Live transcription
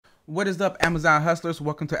What is up, Amazon Hustlers?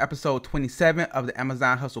 Welcome to episode 27 of the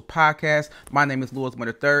Amazon Hustle Podcast. My name is Louis Moore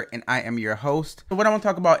III, and I am your host. So what I want to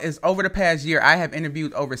talk about is over the past year, I have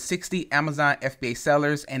interviewed over 60 Amazon FBA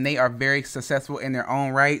sellers, and they are very successful in their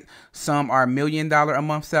own right. Some are $1 million a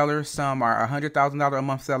month sellers, some are $100,000 a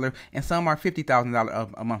month seller, and some are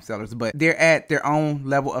 $50,000 a month sellers. But they're at their own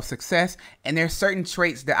level of success, and there's certain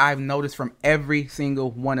traits that I've noticed from every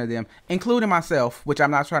single one of them, including myself, which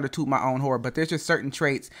I'm not trying to toot my own horn, but there's just certain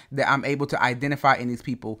traits that I'm able to identify in these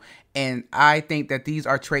people. And I think that these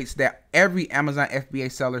are traits that every Amazon FBA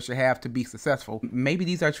seller should have to be successful. Maybe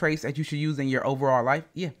these are traits that you should use in your overall life.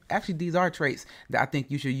 Yeah, actually, these are traits that I think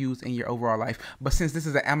you should use in your overall life. But since this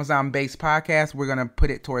is an Amazon-based podcast, we're going to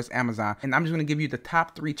put it towards Amazon. And I'm just going to give you the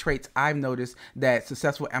top 3 traits I've noticed that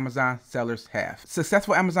successful Amazon sellers have.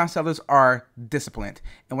 Successful Amazon sellers are disciplined.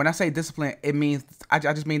 And when I say disciplined, it means, I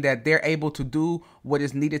just mean that they're able to do what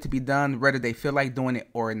is needed to be done, whether they feel like doing it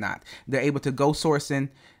or not. They're able to go sourcing.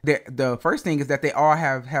 The first thing is that they all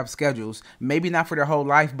have schedules, maybe not for their whole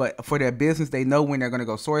life, but for their business. They know when they're going to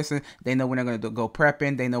go sourcing. They know when they're going to go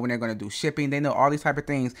prepping. They know when they're going to do shipping. They know all these type of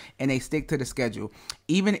things, and they stick to the schedule.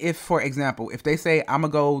 Even if, for example, if they say, I'm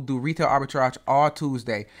going to go do retail arbitrage all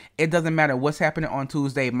Tuesday, it doesn't matter what's happening on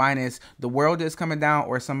Tuesday, minus the world is coming down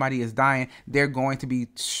or somebody is dying, they're going to be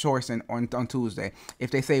sourcing on Tuesday.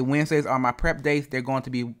 If they say Wednesdays are my prep days, they're going to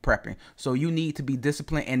be prepping. So you need to be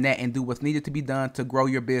disciplined in that and do what's needed to be done to grow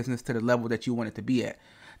your business to the level that you want it to be at.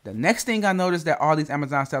 The next thing I noticed that all these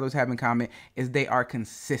Amazon sellers have in common is they are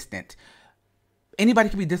consistent. Anybody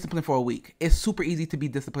can be disciplined for a week. It's super easy to be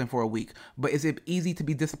disciplined for a week, but is it easy to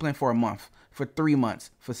be disciplined for a month, for 3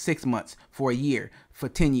 months, for 6 months, for a year, for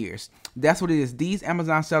 10 years? That's what it is. These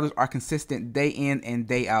Amazon sellers are consistent day in and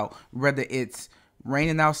day out, whether it's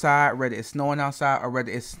raining outside, whether it's snowing outside, or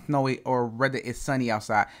whether it's snowy, or whether it's sunny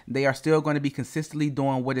outside. They are still going to be consistently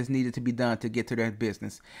doing what is needed to be done to get to their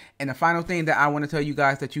business. And the final thing that I want to tell you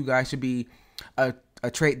guys that you guys should be a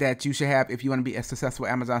trait that you should have if you want to be a successful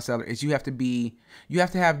Amazon seller is you have to be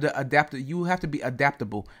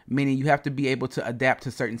adaptable, meaning you have to be able to adapt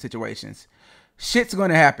to certain situations. Shit's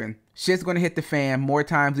going to happen. Shit's going to hit the fan more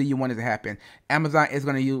times than you want it to happen. Amazon is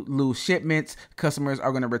going to lose shipments. Customers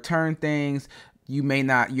are going to return things. You may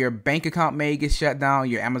not, your bank account may get shut down.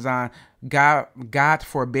 Your Amazon, God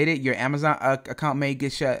forbid it, your Amazon account may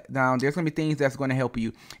get shut down. There's going to be things that's going to help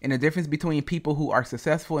you. And the difference between people who are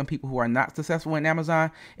successful and people who are not successful in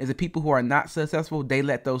Amazon is the people who are not successful, they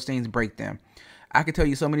let those things break them. I could tell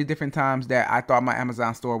you so many different times that I thought my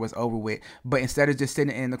Amazon store was over with, but instead of just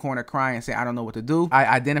sitting in the corner crying and saying, I don't know what to do, I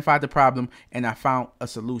identified the problem and I found a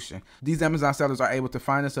solution. These Amazon sellers are able to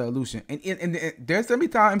find a solution. And there's going to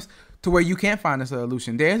be times to where you can't find a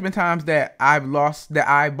solution. There's been times that I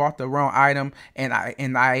bought the wrong item and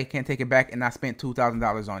I can't take it back and I spent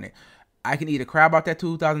 $2,000 on it. I can either cry about that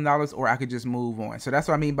 $2,000 or I could just move on. So that's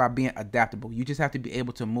what I mean by being adaptable. You just have to be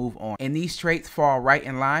able to move on. And these traits fall right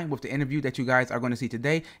in line with the interview that you guys are going to see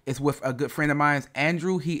today. It's with a good friend of mine,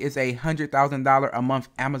 Andrew. He is a $100,000 a month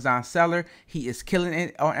Amazon seller. He is killing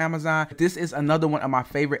it on Amazon. This is another one of my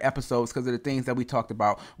favorite episodes because of the things that we talked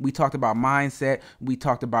about. We talked about mindset. We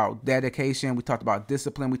talked about dedication. We talked about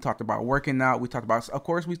discipline. We talked about working out. We talked about, of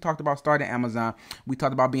course, we talked about starting Amazon. We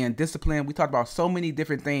talked about being disciplined. We talked about so many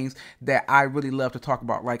different things that I really love to talk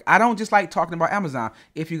about. Like, I don't just like talking about Amazon.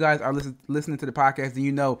 If you guys are listening to the podcast, then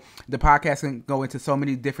you know the podcast can go into so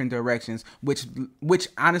many different directions, which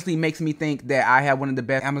honestly makes me think that I have one of the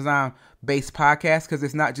best Amazon-based podcasts because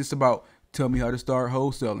it's not just about tell me how to start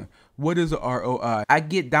wholesaling. What is a ROI? I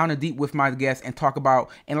get down and deep with my guests and talk about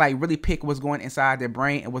and like really pick what's going inside their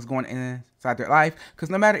brain and what's going inside their life. Because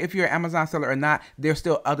no matter if you're an Amazon seller or not, there's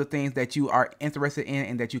still other things that you are interested in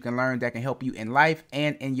and that you can learn that can help you in life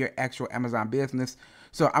and in your actual Amazon business.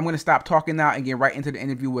 So I'm going to stop talking now and get right into the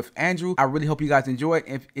interview with Andrew. I really hope you guys enjoy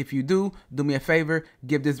it. If you do me a favor,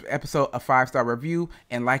 give this episode a 5-star review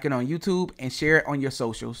and like it on YouTube and share it on your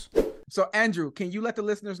socials. So Andrew, can you let the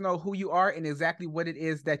listeners know who you are and exactly what it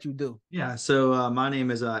is that you do? Yeah, so my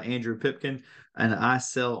name is Andrew Pipkin, and I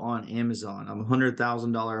sell on Amazon. I'm a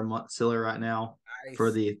 $100,000 a month seller right now. Nice.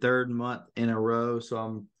 For the 3rd month in a row, so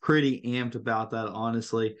I'm pretty amped about that,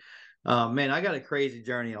 honestly. Man, I got a crazy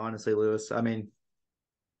journey, honestly, Louis. I mean,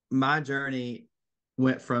 my journey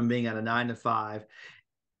went from being at a 9 to 5,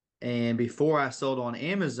 and before I sold on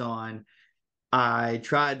Amazon, I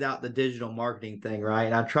tried out the digital marketing thing, right?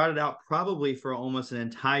 And I tried it out probably for almost an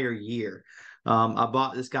entire year. I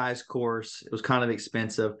bought this guy's course. It was kind of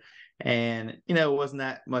expensive and, it wasn't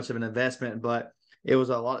that much of an investment, but it was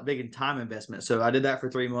a lot big in time investment. So I did that for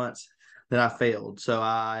 3 months. Then I failed. So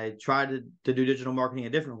I tried to do digital marketing a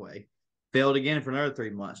different way. failed again for another 3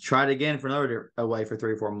 months, tried again for another away for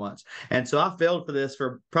 3 or 4 months. And so I failed for this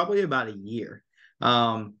for probably about a year.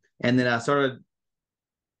 And then I started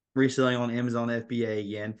reselling on Amazon FBA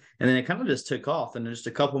again. And then it kind of just took off. And just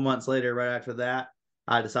a couple months later, right after that,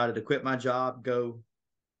 I decided to quit my job, go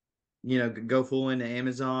full into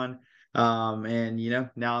Amazon. And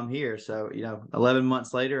now I'm here. So, 11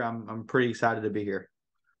 months later, I'm pretty excited to be here.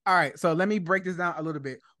 All right, so let me break this down a little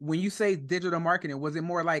bit. When you say digital marketing, was it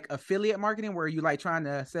more like affiliate marketing where you like trying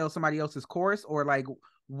to sell somebody else's course, or like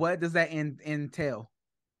what does that entail?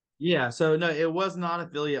 Yeah, so no, it was not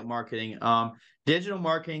affiliate marketing. Digital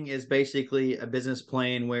marketing is basically a business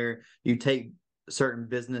plan where you take certain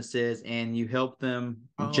businesses and you help them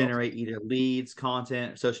Oh, generate either leads,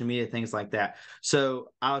 content, social media, things like that. So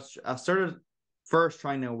I started first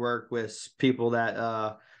trying to work with people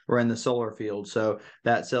that were in the solar field, so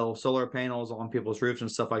that sell solar panels on people's roofs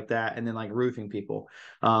and stuff like that, and then like roofing people.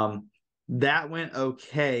 That went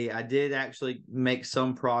okay. I did actually make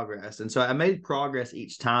some progress. And so I made progress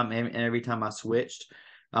each time and every time I switched.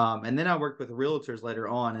 And then I worked with realtors later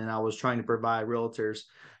on, and I was trying to provide realtors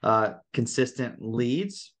consistent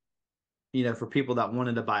leads, for people that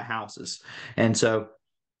wanted to buy houses. And so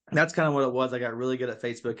that's kind of what it was. I got really good at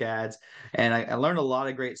Facebook ads, and I learned a lot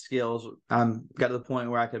of great skills. Got to the point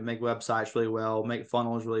where I could make websites really well, make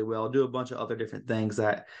funnels really well, do a bunch of other different things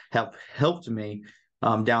that have helped me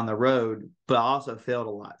down the road, but I also failed a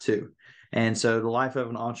lot too. And so the life of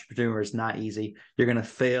an entrepreneur is not easy. You're going to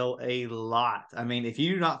fail a lot. I mean, if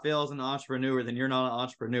you do not fail as an entrepreneur, then you're not an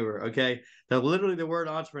entrepreneur. Okay. Literally the word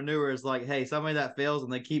entrepreneur is like, hey, somebody that fails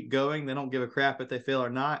and they keep going, they don't give a crap if they fail or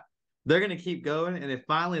not. They're going to keep going. And if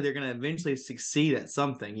finally they're going to eventually succeed at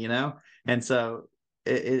something, And so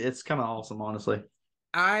it's kind of awesome, honestly.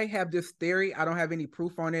 I have this theory. I don't have any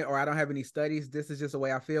proof on it or I don't have any studies. This is just the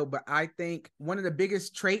way I feel. But I think one of the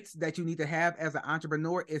biggest traits that you need to have as an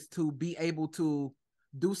entrepreneur is to be able to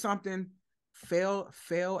do something,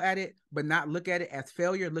 fail at it, but not look at it as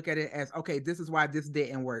failure. Look at it as, okay, this is why this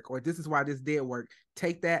didn't work, or this is why this did work.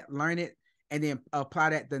 Take that, learn it, and then apply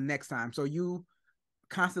that the next time. So you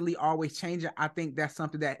constantly always changing. I think that's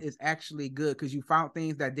something that is actually good because you found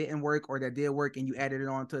things that didn't work or that did work and you added it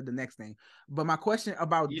on to the next thing. But my question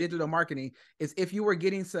about digital marketing is, if you were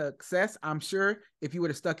getting success, I'm sure if you would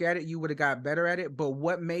have stuck at it, you would have got better at it. But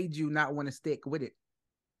what made you not want to stick with it?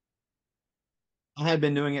 I had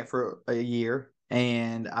been doing it for a year,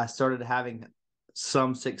 and I started having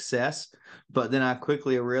some success, but then I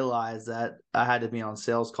quickly realized that I had to be on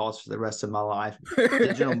sales calls for the rest of my life.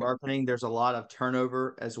 Digital marketing, there's a lot of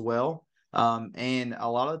turnover as well. And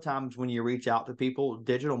a lot of times when you reach out to people,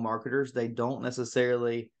 digital marketers, they don't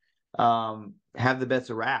necessarily have the best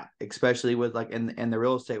rap, especially with like in the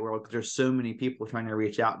real estate world, because there's so many people trying to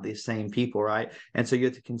reach out to these same people, right? And so you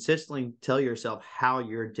have to consistently tell yourself how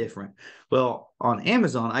you're different. Well, on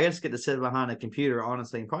Amazon, I just get to sit behind a computer,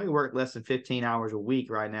 honestly, and probably work less than 15 hours a week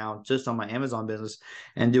right now just on my Amazon business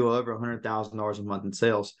and do over $100,000 a month in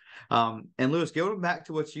sales. And Lewis, going back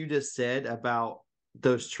to what you just said about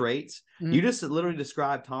those traits, you just literally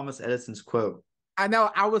described Thomas Edison's quote. I know.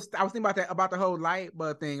 I was thinking about that, about the whole light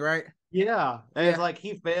bulb thing, right? Yeah. And Yeah, it's like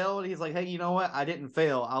he failed. He's like, hey, you know what? I didn't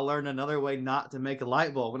fail. I learned another way not to make a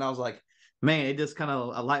light bulb. And I was like, man, it just kind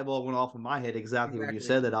of a light bulb went off in my head exactly when you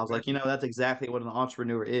exactly. said that. I was like, that's exactly what an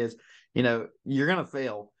entrepreneur is. You're gonna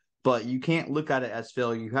fail, but you can't look at it as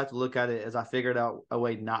failure. You have to look at it as, I figured out a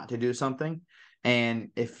way not to do something. And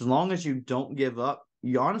if, as long as you don't give up,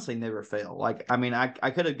 you honestly never fail. Like, I mean, I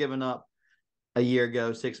could have given up a year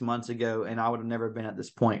ago, 6 months ago, and I would have never been at this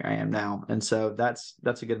point I am now. And so that's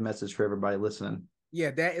a good message for everybody listening. Yeah,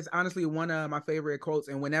 that is honestly one of my favorite quotes.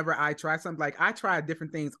 And whenever I try something, like I try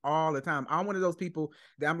different things all the time. I'm one of those people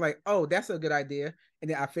that I'm like, oh, that's a good idea. And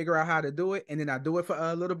then I figure out how to do it. And then I do it for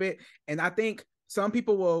a little bit. And I think some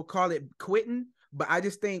people will call it quitting, but I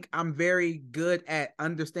just think I'm very good at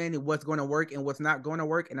understanding what's going to work and what's not going to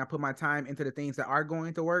work. And I put my time into the things that are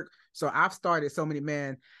going to work. So I've started so many,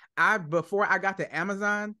 man. Before I got to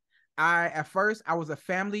Amazon, at first I was a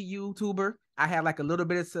family YouTuber. I had like a little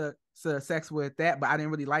bit of sex with that, but I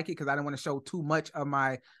didn't really like it because I didn't want to show too much of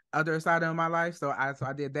my other side of my life. So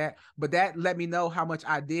I did that. But that let me know how much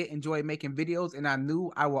I did enjoy making videos, and I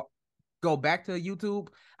knew I will go back to YouTube.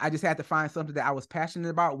 I just had to find something that I was passionate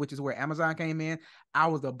about, which is where Amazon came in. I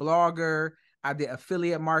was a blogger. I did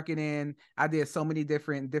affiliate marketing. I did so many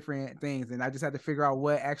different things, and I just had to figure out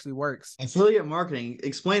what actually works. Affiliate marketing,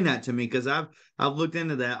 explain that to me, because I've looked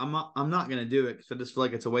into that. I'm not going to do it because I just feel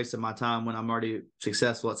like it's a waste of my time when I'm already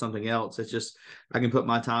successful at something else. It's just I can put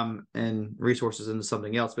my time and resources into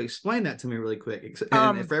something else. But explain that to me really quick,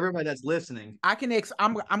 and for everybody that's listening, I'm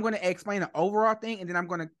going to explain the overall thing, and then I'm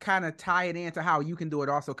going to kind of tie it into how you can do it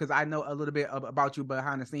also, because I know a little bit about you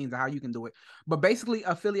behind the scenes and how you can do it. But basically,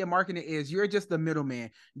 affiliate marketing is you're just the middleman.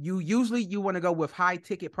 You want to go with high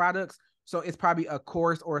ticket products. So it's probably a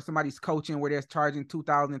course or somebody's coaching where they're charging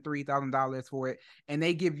 $2,000, $3,000 for it. And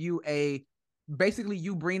they give you basically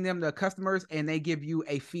you bring them the customers and they give you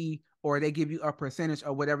a fee, or they give you a percentage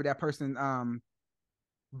of whatever that person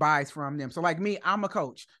buys from them. So like me, I'm a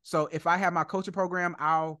coach. So if I have my coaching program,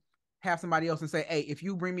 I'll have somebody else and say, hey, if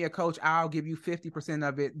you bring me a coach, I'll give you 50%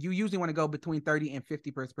 of it. You usually want to go between 30 and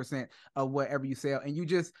 50% of whatever you sell. And you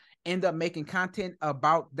just end up making content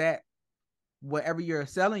about that. Whatever you're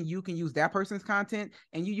selling, you can use that person's content,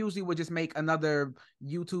 and you usually would just make another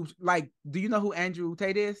YouTube. Like, do you know who Andrew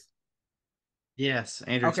Tate is? yes,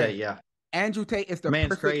 Andrew Okay. Tate, yeah, Andrew Tate is the man's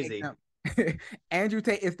perfect crazy. example. Andrew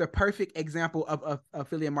Tate is the perfect example of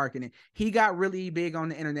affiliate marketing. He got really big on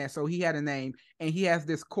the internet, so he had a name, and he has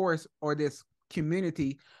this course or this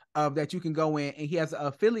community of that you can go in, and he has an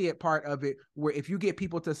affiliate part of it where if you get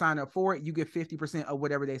people to sign up for it, you get 50% of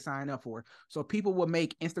whatever they sign up for. So people will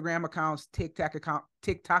make Instagram accounts, TikTok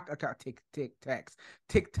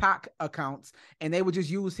accounts, and they would just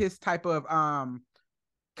use his type of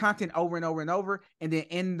content over and over and over, and then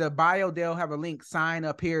in the bio they'll have a link, sign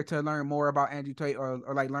up here to learn more about Andrew Tate, or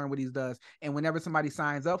like learn what he does. And whenever somebody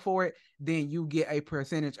signs up for it, then you get a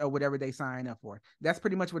percentage of whatever they sign up for. That's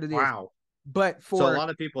pretty much what it is. Wow. But So a for lot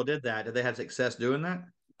of people did that. Did they have success doing that?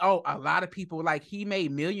 a lot of people, like, he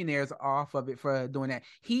made millionaires off of it for doing that.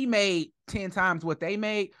 He made 10 times what they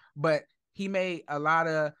made, but he made a lot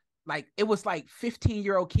of, like, it was like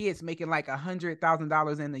 15-year-old kids making like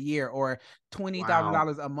 $100,000 in a year, or Wow.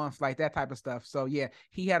 $20,000 a month, like that type of stuff. So yeah,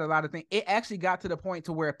 he had a lot of things. It actually got to the point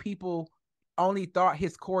to where people only thought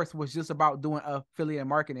his course was just about doing affiliate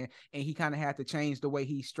marketing, and he kind of had to change the way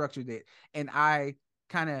he structured it. And I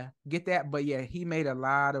kind of get that, but yeah, he made a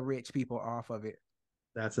lot of rich people off of it.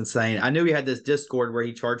 That's insane. I knew he had this Discord where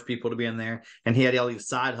he charged people to be in there, and he had all these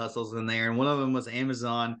side hustles in there. And one of them was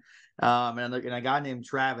Amazon. And a guy named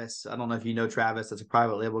Travis. I don't know if you know Travis. That's a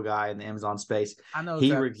private label guy in the Amazon space. I know He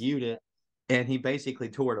Travis. reviewed it, and he basically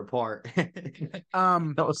tore it apart.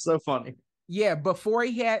 Um, That was so funny. yeah, before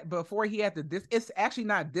he had this, it's actually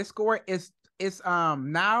not Discord. It's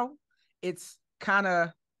now it's kind of,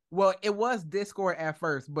 well, it was Discord at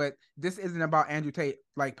first, but this isn't about Andrew Tate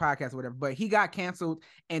like podcast or whatever. But he got canceled,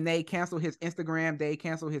 and they canceled his Instagram, they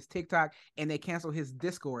canceled his TikTok, and they canceled his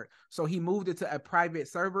Discord. So he moved it to a private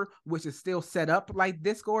server, which is still set up like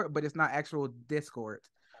Discord, but it's not actual Discord.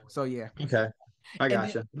 So yeah. Okay. I And then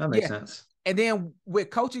gotcha. That makes yeah, sense. and then with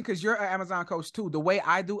coaching, because you're an Amazon coach too, the way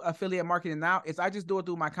I do affiliate marketing now is I just do it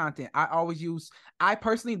through my content. I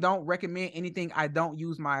personally don't recommend anything I don't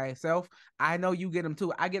use myself. I know you get them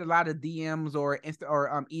too. I get a lot of DMs or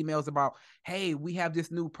emails about, hey, we have this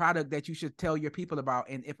new product that you should tell your people about.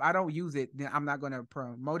 And if I don't use it, then I'm not going to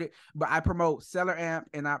promote it. But I promote Seller Amp,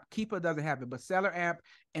 and Keepa doesn't have it, but Seller Amp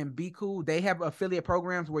and Be Cool, they have affiliate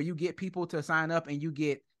programs where you get people to sign up and you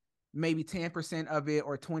get maybe 10% of it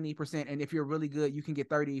or 20%. And if you're really good, you can get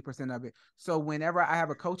 30% of it. So whenever I have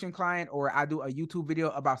a coaching client or I do a YouTube video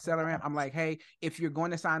about SellerAmp, I'm like, hey, if you're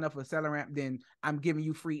going to sign up for SellerAmp, then I'm giving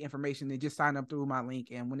you free information. Then just sign up through my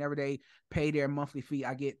link. And whenever they pay their monthly fee,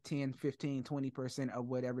 I get 10, 15, 20% of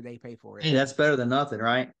whatever they pay for it. Hey, that's better than nothing,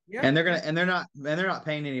 right? Yeah, And they're not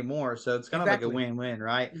paying anymore. So it's kind of like a exactly. win-win,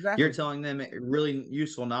 right? You're Exactly. telling them really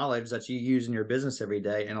useful knowledge that you use in your business every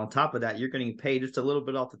day. And on top of that, you're getting paid just a little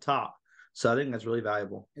bit off the top. So I think that's really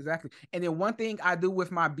valuable. Exactly. And then one thing I do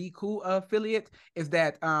with my Be Cool affiliate is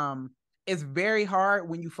that it's very hard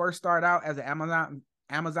when you first start out as an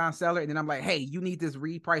Amazon seller, and then I'm like, hey, you need this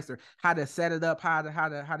repricer, how to set it up, how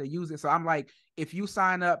to use it. So I'm like, if you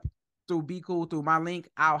sign up through Be Cool through my link,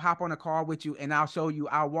 I'll hop on a call with you and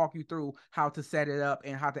I'll walk you through how to set it up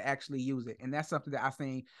and how to actually use it. And that's something that I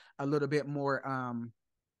think a little bit more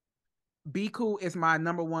Be Cool is my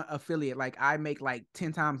number one affiliate. Like, I make like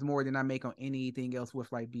 10 times more than I make on anything else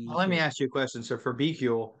with like Be Well, let me Cool. ask you a question. So for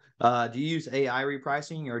BQL, do you use AI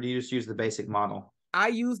repricing or do you just use the basic model? I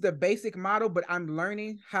use the basic model, but I'm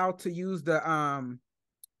learning how to use the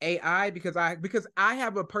AI because I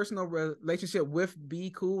have a personal relationship with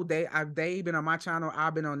Be Cool. They've been on my channel,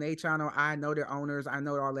 I've been on their channel. I know their owners, I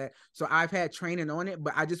know all that. So I've had training on it,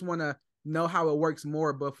 but I just want to know how it works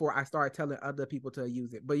more before I start telling other people to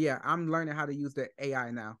use it. But yeah, I'm learning how to use the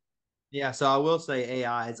AI now. Yeah, so I will say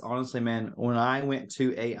AI, it's honestly, man, when I went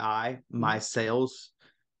to AI, my sales,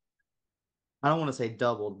 I don't want to say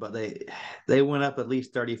doubled, but they went up at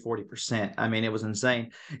least 30-40%. I mean, it was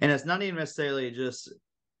insane. And it's not even necessarily just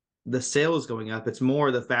the sales going up, it's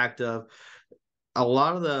more the fact of a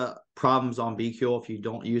lot of the problems on BQL if you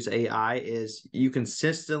don't use AI is you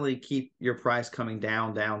consistently keep your price coming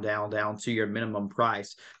down, down, down, down to your minimum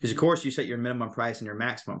price. Because of course you set your minimum price and your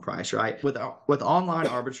maximum price, right? With online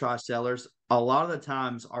arbitrage sellers, a lot of the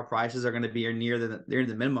times our prices are going to be near the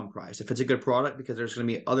minimum price. If it's a good product, because there's going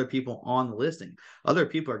to be other people on the listing, other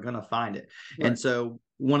people are going to find it. Right. And so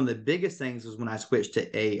one of the biggest things was when I switched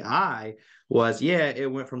to AI was, yeah,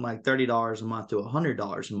 it went from like $30 a month to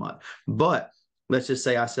 $100 a month, but let's just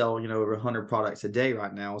say I sell, over 100 products a day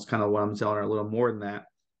right now. It's kind of what I'm selling, or a little more than that.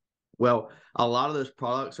 Well, a lot of those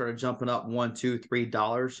products started jumping up $1, $2,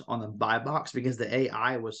 $3 on the buy box because the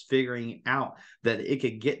AI was figuring out that it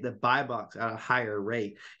could get the buy box at a higher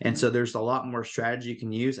rate. And so there's a lot more strategy you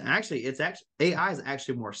can use. And actually, AI is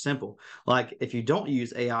actually more simple. Like if you don't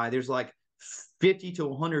use AI, there's like 50 to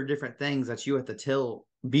 100 different things that you have to tell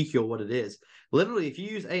BQL what it is. Literally, if you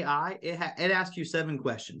use AI, it asks you 7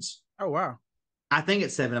 questions. Oh, wow. I think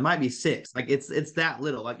it's 7. It might be 6. Like it's that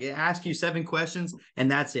little. Like it asks you 7 questions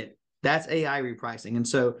and that's it. That's AI repricing. And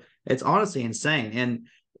so it's honestly insane. And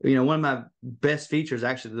one of my best features,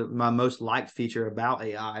 actually my most liked feature about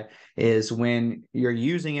AI is when you're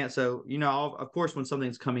using it. So, of course, when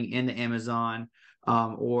something's coming into Amazon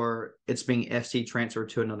or it's being FC transferred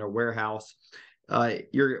to another warehouse,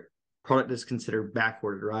 your product is considered back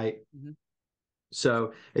ordered, right? Mm-hmm.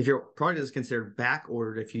 So if your product is considered back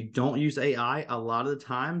ordered, if you don't use AI, a lot of the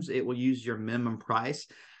times it will use your minimum price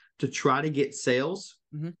to try to get sales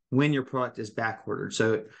when your product is back ordered.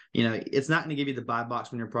 So, it's not going to give you the buy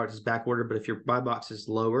box when your product is back ordered, but if your buy box is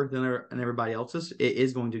lower than everybody else's, it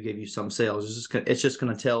is going to give you some sales. It's just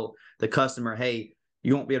going to tell the customer, hey,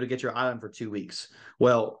 you won't be able to get your item for 2 weeks.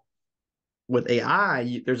 Well, with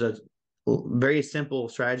AI, there's a very simple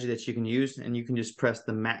strategy that you can use, and you can just press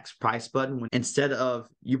the max price button instead of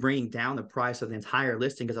you bringing down the price of the entire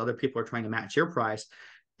listing because other people are trying to match your price.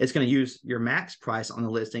 It's going to use your max price on the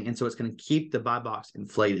listing, and so it's going to keep the buy box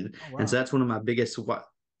inflated. Oh, wow. And so that's one of my biggest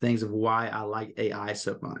things of why I like AI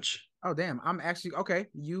so much. Oh, damn. I'm actually, okay,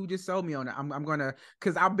 you just sold me on it. I'm going to,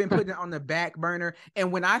 because I've been putting it on the back burner,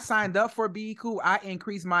 and when I signed up for Be Cool, I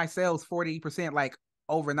increased my sales 40%, like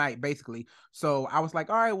overnight, basically. So I was like,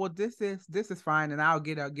 all right, well, this is fine, and I'll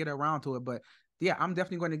get around to it. But yeah, I'm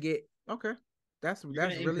definitely going to get, okay, that's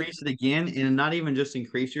really increase it again, and not even just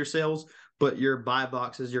increase your sales, but your buy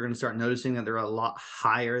boxes, you're going to start noticing that they're a lot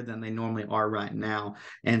higher than they normally are right now.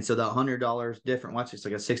 And so the $100 different, watch, it's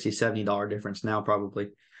like a $60-$70 difference now probably,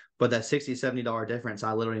 but that $60-$70 difference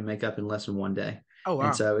I literally make up in less than 1 day. Oh, wow.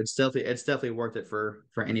 And so it's definitely worth it for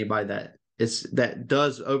anybody that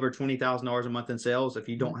does over $20,000 a month in sales. If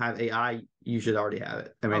you don't have AI, you should already have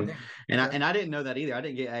it. I mean, I didn't know that either. I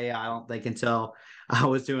didn't get AI, I don't think, until I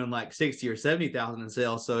was doing like 60 or 70,000 in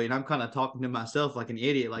sales. So, I'm kind of talking to myself like an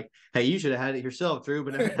idiot, like, hey, you should have had it yourself, Drew,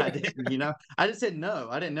 but I didn't, I just didn't know.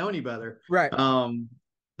 I didn't know any better. Right.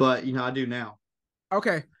 But I do now.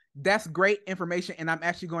 Okay. That's great information. And I'm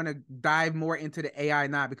actually going to dive more into the AI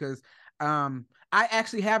now because I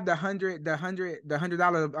actually have the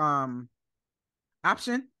 $100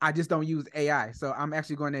 option. I just don't use AI. So I'm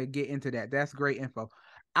actually going to get into that. That's great info.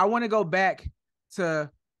 I want to go back to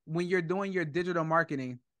when you're doing your digital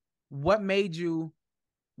marketing. What made you,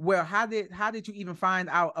 how did you even find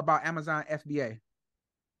out about Amazon FBA?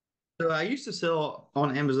 So I used to sell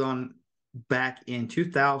on Amazon back in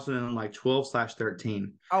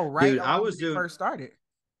 2012/13. Oh, right. Dude, I was doing first started.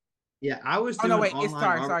 Yeah, I was doing. Oh no, wait,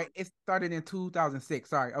 sorry. It started in 2006.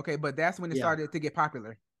 Sorry. Okay, but that's when it started to get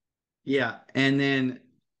popular. Yeah, and then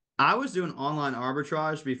I was doing online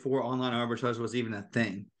arbitrage before online arbitrage was even a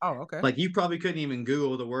thing. Oh, okay. Like you probably couldn't even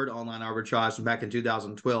Google the word online arbitrage back in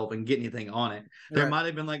 2012 and get anything on it. There might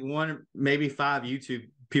have been like 1, maybe 5 YouTube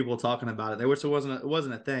people talking about it. There was, it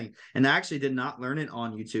wasn't a thing. And I actually did not learn it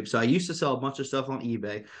on YouTube. So I used to sell a bunch of stuff on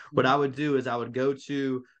eBay. What I would do is I would go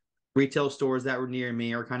to retail stores that were near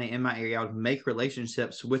me or kind of in my area. I would make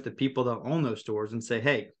relationships with the people that own those stores and say,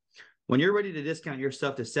 hey, when you're ready to discount your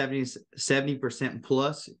stuff to 70%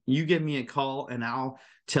 plus, you give me a call and I'll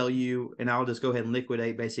tell you, and I'll just go ahead and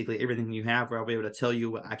liquidate basically everything you have, where I'll be able to tell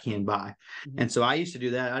you what I can buy. And so I used to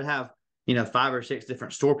do that. I'd have, 5 or 6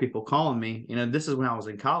 different store people calling me. This is when I was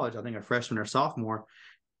in college, I think a freshman or sophomore.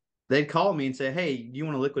 They'd call me and say, hey, do you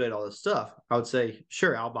want to liquidate all this stuff? I would say,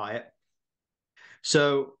 sure, I'll buy it.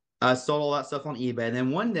 So I sold all that stuff on eBay. And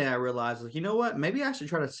then one day I realized, like, you know what? Maybe I should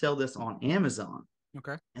try to sell this on Amazon.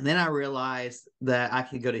 Okay. And then I realized that I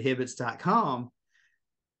could go to Hibbets.com.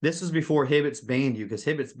 This was before Hibbets banned you, because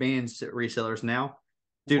Hibbets bans resellers now.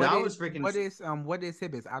 Dude, I was freaking. What is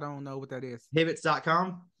Hibbets? I don't know what that is.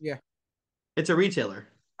 Hibbets.com? Yeah. It's a retailer.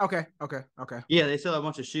 Okay. Yeah, they sell a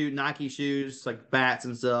bunch of Nike shoes, like bats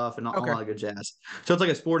and stuff, and all that good jazz. So it's like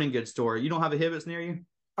a sporting goods store. You don't have a Hibbets near you?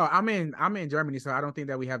 Oh, I'm in Germany, so I don't think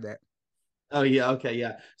that we have that. Oh yeah, okay,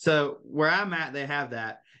 yeah. So where I'm at, they have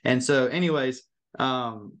that. And so, anyways,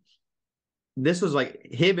 this was like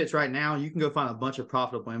Hibbets right now. You can go find a bunch of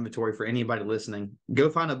profitable inventory for anybody listening. Go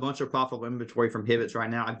find a bunch of profitable inventory from Hibbets right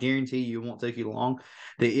now. I guarantee you it won't take you long.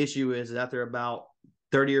 The issue is that they're about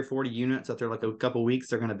 30 or 40 units after like a couple weeks,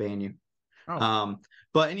 they're going to ban you. Oh.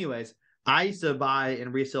 But anyways, I used to buy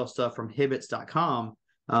and resell stuff from Hibbets.com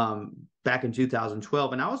back in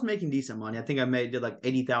 2012, and I was making decent money. I think I did like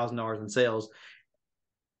 $80,000 in sales.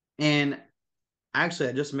 And actually,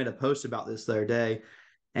 I just made a post about this the other day,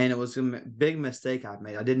 and it was a big mistake I've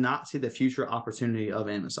made. I did not see the future opportunity of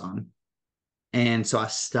Amazon. And so I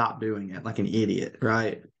stopped doing it like an idiot,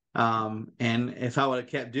 right? And if I would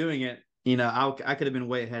have kept doing it, I could have been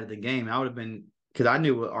way ahead of the game. I would have been, because I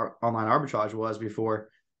knew what online arbitrage was before.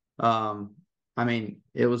 I mean,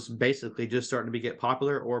 it was basically just starting to get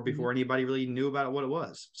popular, or before anybody really knew about it, what it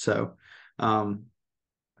was. So,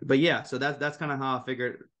 but yeah, so that's kind of how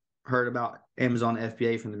I heard about Amazon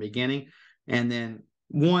FBA from the beginning. And then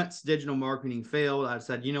once digital marketing failed, I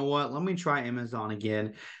said, you know what, let me try Amazon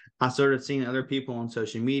again. I started seeing other people on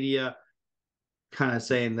social media kind of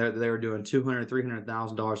saying that they were doing $200,000,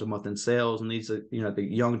 $300,000 a month in sales, and these are, the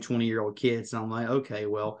young 20-year-old kids. And I'm like, okay,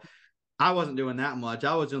 well, I wasn't doing that much.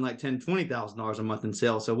 I was doing like $10,000, $20,000 a month in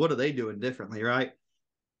sales. So what are they doing differently, right?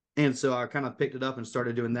 And so I kind of picked it up and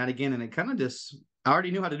started doing that again. And it kind of just, I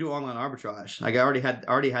already knew how to do online arbitrage. Like I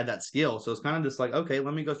already had that skill. So it's kind of just like, okay,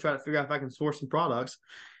 let me go try to figure out if I can source some products.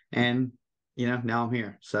 And now I'm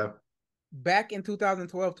here. So back in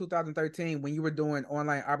 2012, 2013, when you were doing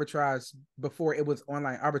online arbitrage, before it was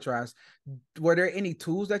online arbitrage, were there any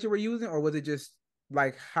tools that you were using, or was it just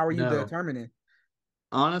like, how are you determining?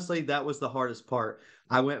 Honestly, that was the hardest part.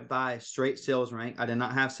 I went by straight sales rank. I did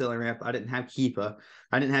not have selling ramp. I didn't have Keepa.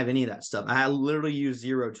 I didn't have any of that stuff. I literally used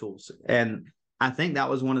zero tools. And I think that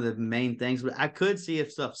was one of the main things, but I could see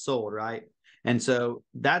if stuff sold, right? And so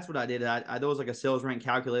that's what I did. There was like a sales rank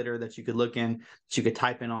calculator that you could look in, that you could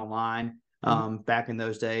type in online back in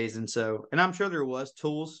those days. And so, and I'm sure there was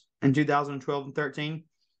tools in 2012 and 13,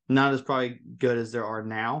 not as probably good as there are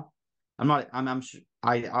now. I'm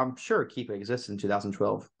sure Keepa exists in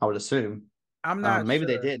 2012. I would assume. I'm not maybe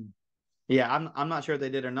sure. they didn't. Yeah, I'm not sure if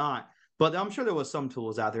they did or not. But I'm sure there was some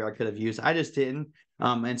tools out there I could have used. I just didn't.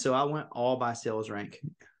 And so I went all by sales rank.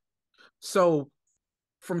 So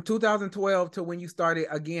from 2012 to when you started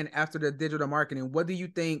again after the digital marketing, what do you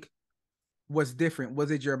think was different?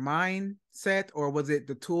 Was it your mindset, or was it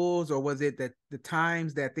the tools, or was it that the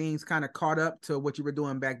times that things kind of caught up to what you were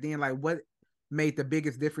doing back then? Like, what made the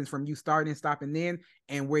biggest difference from you starting, stopping then,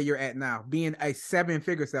 and where you're at now, being a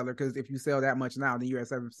 7-figure seller? Because if you sell that much now, then you're a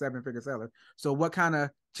seven-figure seller. So what kind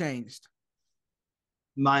of changed?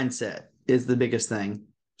 Mindset is the biggest thing.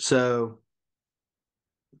 So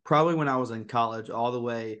probably when I was in college, all the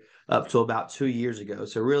way up to about 2 years ago.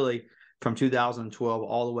 So really from 2012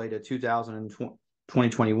 all the way to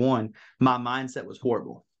 2021, my mindset was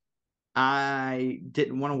horrible. I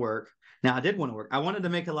didn't want to work. Now I did want to work. I wanted to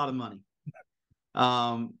make a lot of money.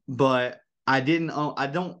 But I didn't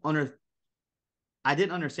understand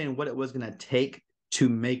what it was going to take to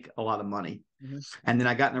make a lot of money. Mm-hmm. And then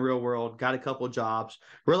I got in the real world, got a couple of jobs,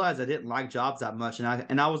 realized I didn't like jobs that much.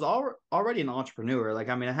 And I was already an entrepreneur. Like,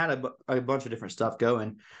 I mean, I had a bunch of different stuff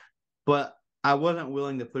going, but I wasn't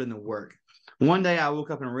willing to put in the work. One day I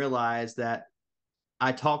woke up and realized that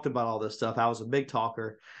I talked about all this stuff. I was a big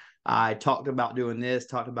talker. I talked about doing this,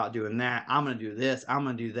 talked about doing that. I'm going to do this. I'm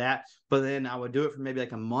going to do that. But then I would do it for maybe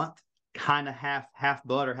like a month, kind of half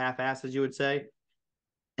butt or half ass, as you would say.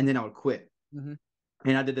 And then I would quit. Mm-hmm.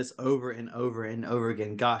 And I did this over and over and over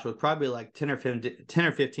again. Gosh, it was probably like 10 or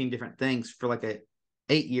 15 different things for like a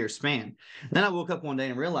 8-year span. And then I woke up one day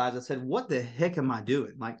and realized, I said, what the heck am I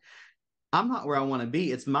doing? Like, I'm not where I want to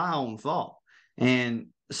be. It's my own fault. And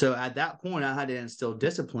so at that point, I had to instill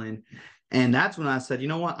discipline. And that's when I said, you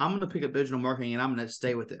know what? I'm going to pick up digital marketing and I'm going to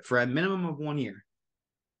stay with it for a minimum of 1 year.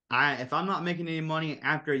 If I'm not making any money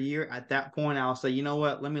after a year, at that point, I'll say, you know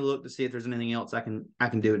what? Let me look to see if there's anything else I can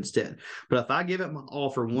do instead. But if I give it my all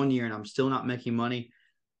for 1 year and I'm still not making money,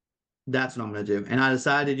 that's what I'm going to do. And I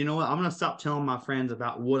decided, you know what? I'm going to stop telling my friends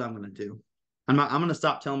about what I'm going to do. I'm going to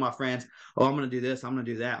stop telling my friends, oh, I'm going to do this, I'm going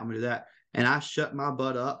to do that, I'm going to do that. And I shut my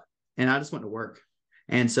butt up and I just went to work.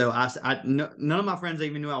 And so none of my friends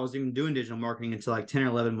even knew I was even doing digital marketing until like 10 or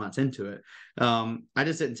 11 months into it. I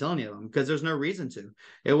just didn't tell any of them because there's no reason to.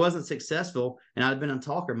 It wasn't successful. And I'd been a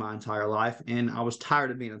talker my entire life and I was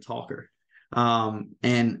tired of being a talker.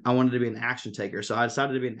 And I wanted to be an action taker. So I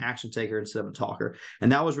decided to be an action taker instead of a talker.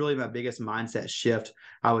 And that was really my biggest mindset shift,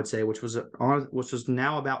 I would say, which was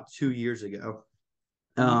now about 2 years ago.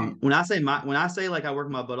 When I say like I work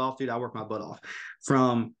my butt off, dude, I work my butt off.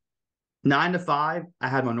 From 9 to 5, I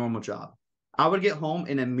had my normal job. I would get home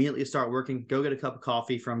and immediately start working, go get a cup of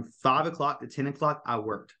coffee. From 5 o'clock to 10 o'clock, I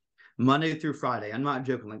worked Monday through Friday. I'm not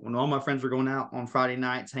joking. Like when all my friends were going out on Friday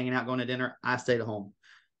nights, hanging out, going to dinner, I stayed at home.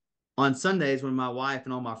 On Sundays, when my wife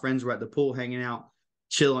and all my friends were at the pool hanging out,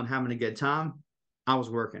 chilling, having a good time, I was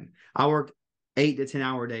working. I worked 8 to 10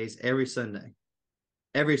 hour days every Sunday.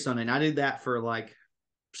 Every Sunday. And I did that for like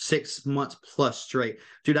 6 months plus straight.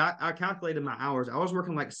 Dude, I calculated my hours. I was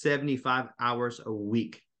working like 75 hours a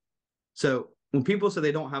week. So when people say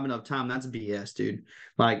they don't have enough time, that's BS, dude.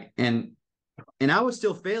 Like, and I was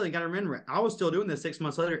still failing. Gotta remember, I was still doing this 6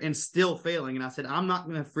 months later and still failing. And I said, I'm not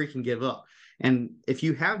going to freaking give up. And if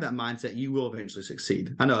you have that mindset, you will eventually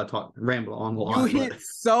succeed. I know I ramble on a lot. You hit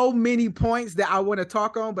so many points that I want to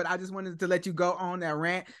talk on, but I just wanted to let you go on that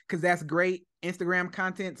rant because that's great Instagram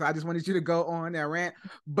content. So I just wanted you to go on that rant.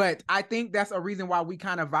 But I think that's a reason why we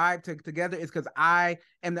kind of vibe together is because I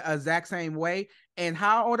am the exact same way. And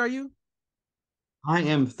how old are you? I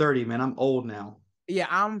am 30, man. I'm old now. Yeah,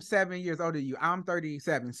 I'm 7 years older than you. I'm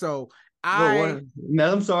 37. So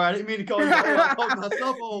no, I'm sorry. I didn't mean to call you old. I called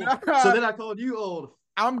myself old. So then I called you old.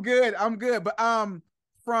 I'm good. But I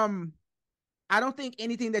don't think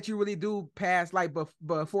anything that you really do past like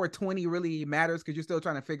before 20 really matters because you're still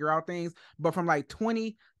trying to figure out things. But from like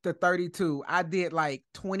 20 to 32, I did like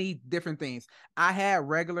 20 different things. I had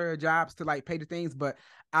regular jobs to like pay the things, but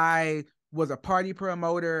I was a party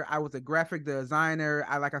promoter. I was a graphic designer.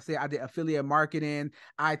 Like I said, I did affiliate marketing.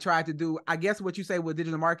 I tried to do, I guess what you say with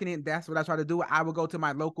digital marketing, that's what I try to do. I would go to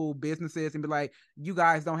my local businesses and be like, you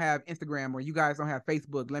guys don't have Instagram or you guys don't have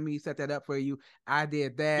Facebook. Let me set that up for you. I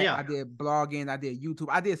did that. Yeah. I did blogging. I did YouTube.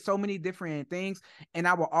 I did so many different things. And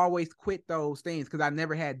I will always quit those things because I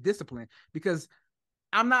never had discipline. Because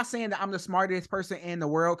I'm not saying that I'm the smartest person in the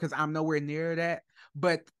world because I'm nowhere near that.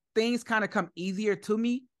 But things kind of come easier to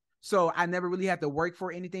me. So I never really had to work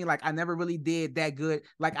for anything. Like I never really did that good.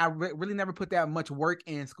 Like I really never put that much work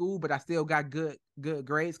in school, but I still got good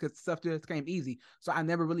grades because stuff just came easy. So I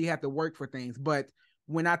never really had to work for things. But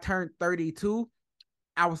when I turned 32,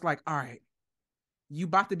 I was like, all right, you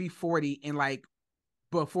about to be 40 and like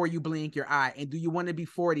before you blink your eye. And do you want to be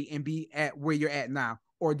 40 and be at where you're at now?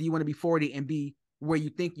 Or do you want to be 40 and be where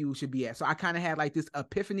you think you should be at? So I kind of had like this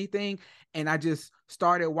epiphany thing, and I just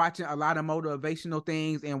started watching a lot of motivational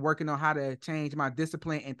things and working on how to change my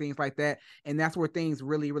discipline and things like that. And that's where things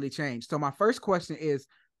really, really changed. So my first question is,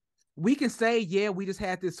 we can say, yeah, we just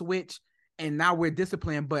had this switch and now we're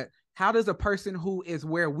disciplined, but how does a person who is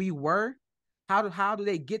where we were, how do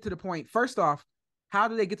they get to the point? First off, how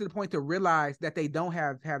do they get to the point to realize that they don't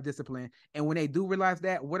have discipline? And when they do realize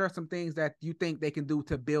that, what are some things that you think they can do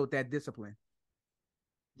to build that discipline?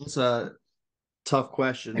 It's a tough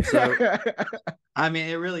question. So, I mean,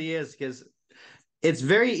 it really is because it's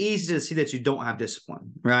very easy to see that you don't have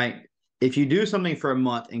discipline, right? If you do something for a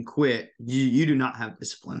month and quit, you do not have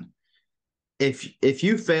discipline. If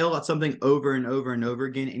you fail at something over and over and over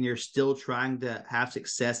again, and you're still trying to have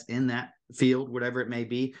success in that field, whatever it may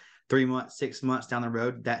be, 3 months, 6 months down the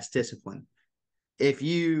road, that's discipline. If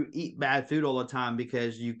you eat bad food all the time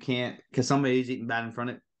because somebody's eating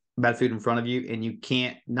bad food in front of you and you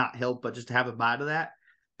can't not help but just have a bite of that,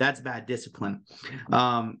 that's bad discipline.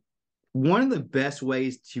 One of the best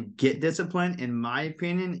ways to get discipline, in my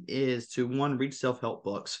opinion, is to read self-help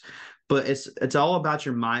books. But it's all about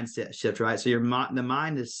your mindset shift, right? So the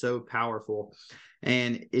mind is so powerful.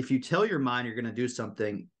 And if you tell your mind you're going to do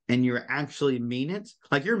something and you actually mean it,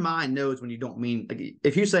 like your mind knows when you don't mean, like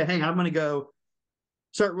if you say, hey, I'm going to go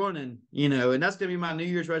start running, and that's going to be my New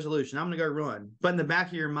Year's resolution. I'm going to go run. But in the back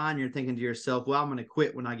of your mind, you're thinking to yourself, well, I'm going to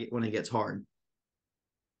quit when it gets hard.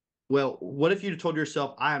 Well, what if you told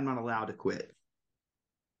yourself, I am not allowed to quit?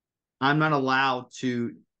 I'm not allowed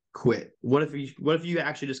to quit. What if you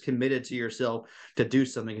actually just committed to yourself to do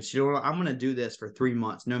something? And you know what? I'm going to do this for 3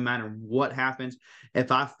 months, no matter what happens.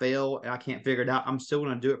 If I fail and I can't figure it out, I'm still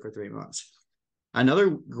going to do it for 3 months. Another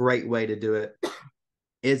great way to do it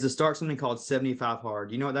is to start something called 75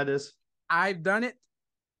 Hard. You know what that is? I've done it.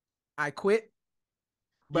 I quit.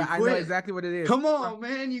 but I know exactly what it is. Come on,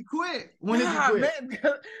 man, you quit. When did you quit?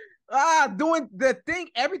 Man. Doing the thing,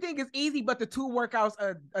 everything is easy, but the 2 workouts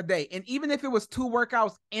a day. And even if it was 2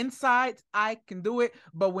 workouts inside, I can do it.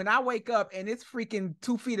 But when I wake up and it's freaking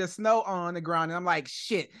 2 feet of snow on the ground, and I'm like,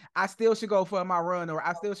 shit, I still should go for my run, or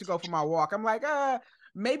I still should go for my walk. I'm like,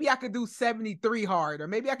 maybe I could do 73 hard, or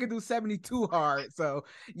maybe I could do 72 hard. So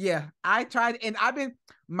yeah, I tried, and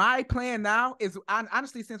my plan now is,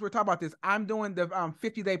 honestly, since we're talking about this, I'm doing the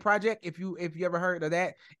 50-day project. If you ever heard of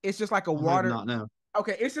that, it's just like a water. Not know.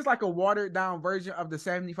 Okay, it's just like a watered down version of the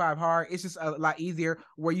 75 hard. It's just a lot easier,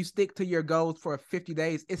 where you stick to your goals for 50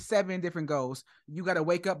 days. It's 7 different goals. You got to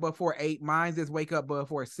wake up before 8. Mine's is wake up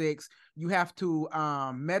before 6. You have to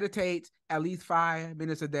meditate at least 5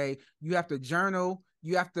 minutes a day. You have to journal.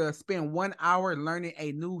 You have to spend 1 hour learning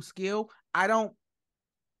a new skill. I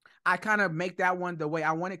kind of make that one the way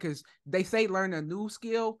I want it, because they say learn a new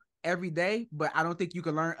skill every day, but I don't think you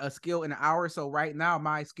can learn a skill in an hour. So right now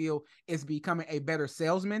my skill is becoming a better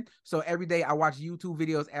salesman. So every day I watch YouTube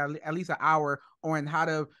videos at least an hour on how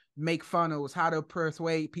to make funnels, how to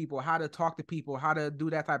persuade people, how to talk to people, how to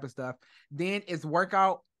do that type of stuff. Then it's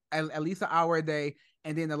workout at least an hour a day.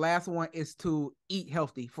 And then the last one is to eat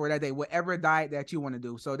healthy for that day, whatever diet that you want to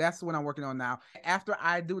do. So that's what I'm working on now. After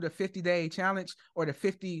I do the 50-day challenge, or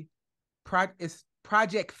the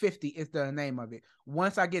Project 50 is the name of it.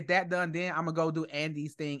 Once I get that done, then I'm gonna go do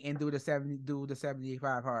Andy's thing and do the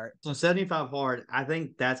 75 hard. So 75 hard, I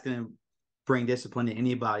think that's gonna bring discipline to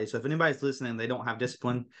anybody. So if anybody's listening, they don't have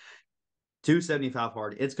discipline, do 75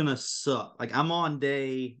 hard. It's gonna suck. Like, I'm on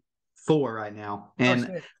day 4 right now,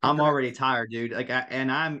 and I'm already tired, dude. Like,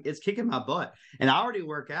 it's kicking my butt. And I already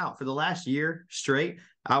work out for the last year straight.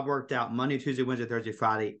 I've worked out Monday, Tuesday, Wednesday, Thursday,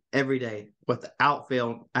 Friday, every day without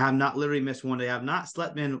fail. I have not literally missed one day. I've not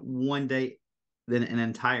slept in one day in an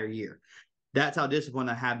entire year. That's how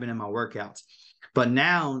disciplined I have been in my workouts. But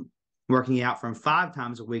now, working out from 5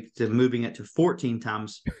 times a week to moving it to 14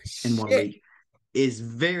 times in 1 week is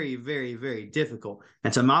very, very, very difficult.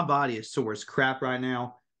 And so my body is sore as crap right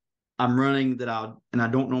now. I'm running and I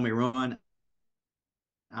don't normally run.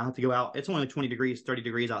 I have to go out. It's only 20 degrees, 30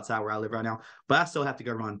 degrees outside where I live right now, but I still have to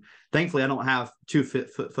go run. Thankfully, I don't have 2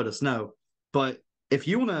 foot of snow. But if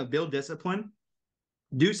you want to build discipline,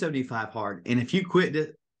 do 75 hard. And if you quit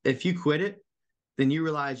it, then you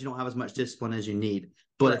realize you don't have as much discipline as you need.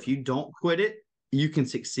 But if you don't quit it, you can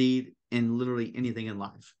succeed in literally anything in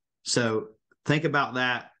life. So think about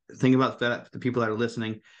that. Think about that. The people that are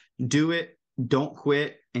listening, do it. Don't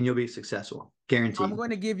quit, and you'll be successful. Guaranteed. I'm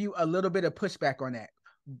going to give you a little bit of pushback on that.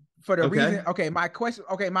 For the reason, my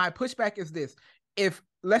pushback is this. If,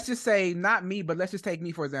 let's just say, not me, but let's just take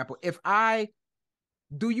me, for example.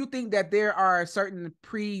 Do you think that there are certain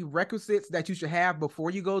prerequisites that you should have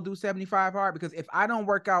before you go do 75 hard? Because if I don't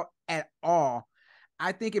work out at all,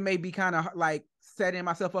 I think it may be kind of like setting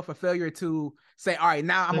myself up for failure to say, all right,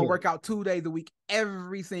 now I'm going to work out 2 days a week,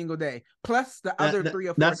 every single day, plus the other 3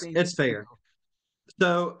 or 4 things. It's fair.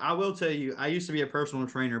 So I will tell you, I used to be a personal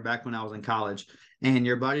trainer back when I was in college, and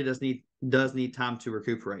your body does need time to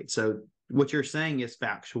recuperate. So what you're saying is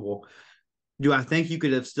factual. Do I think you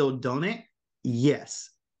could have still done it? Yes.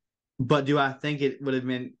 But do I think it would have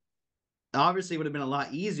been, obviously it would have been a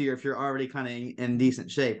lot easier if you're already kind of in decent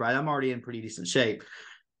shape, right? I'm already in pretty decent shape.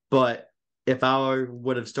 But if I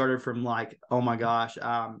would have started from like, oh my gosh,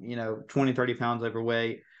 20, 30 pounds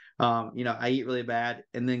overweight, I eat really bad,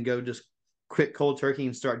 and then go just quit cold turkey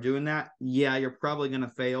and start doing that, yeah, you're probably going to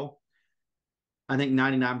fail. I think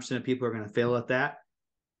 99% of people are going to fail at that.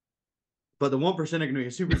 But the 1% are going to be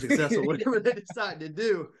super successful, whatever they decide to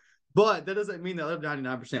do. But that doesn't mean the other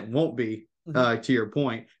 99% won't be, to your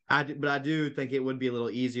point. But I do think it would be a little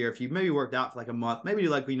easier if you maybe worked out for like a month, maybe do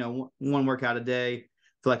like, one workout a day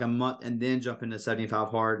for like a month, and then jump into 75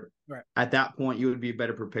 hard. Right. At that point, you would be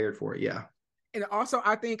better prepared for it. Yeah. And also,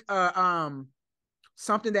 I think,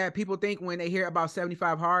 something that people think when they hear about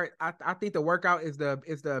 75 hard, I think the workout is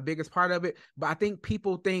the biggest part of it. But I think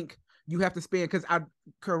people think you have to spend, because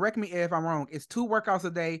correct me if I'm wrong, it's 2 workouts a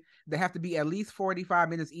day that have to be at least 45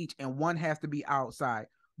 minutes each, and one has to be outside.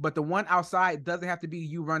 But the one outside doesn't have to be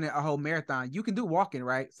you running a whole marathon. You can do walking,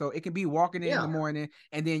 right? So it can be walking in the morning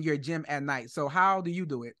and then your gym at night. So how do you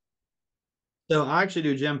do it? So I actually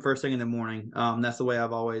do gym first thing in the morning. That's the way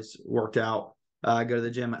I've always worked out. I go to the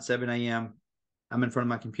gym at 7 a.m. I'm in front of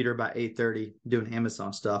my computer by 8:30 doing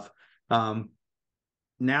Amazon stuff.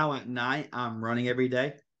 Now at night, I'm running every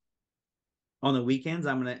day. On the weekends,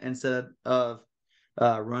 instead of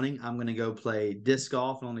running, I'm going to go play disc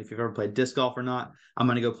golf. I don't know if you've ever played disc golf or not. I'm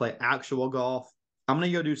going to go play actual golf. I'm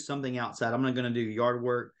going to go do something outside. I'm going to do yard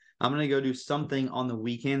work. I'm going to go do something on the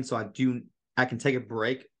weekend so I can take a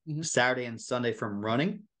break Saturday and Sunday from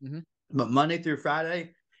running. But Monday through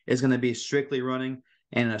Friday is going to be strictly running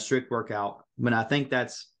and a strict workout. But I think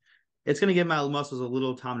it's going to give my muscles a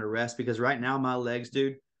little time to rest, because right now my legs,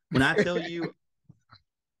 dude, when I tell you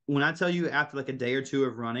after like a day or two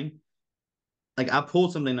of running, like I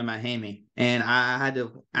pulled something in my hammy, and I had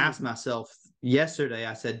to ask myself yesterday,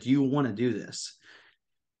 I said, do you want to do this?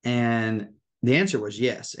 And the answer was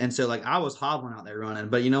yes. And so like I was hobbling out there running,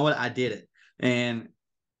 but you know what? I did it. And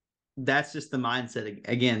that's just the mindset.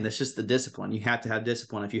 Again, that's just the discipline. You have to have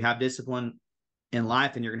discipline. If you have discipline in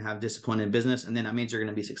life, then you're going to have discipline in business. And then that means you're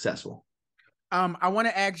going to be successful. I want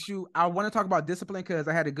to ask you, I want to talk about discipline because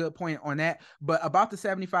I had a good point on that, but about the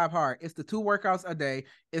 75 hard, it's the 2 workouts a day.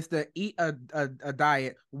 It's the eat a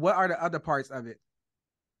diet. What are the other parts of it?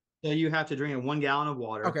 So you have to drink 1 gallon of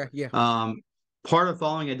water. Okay. Yeah. Part of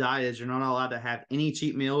following a diet is you're not allowed to have any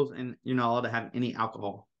cheat meals, and you're not allowed to have any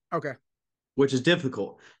alcohol. Okay. Which is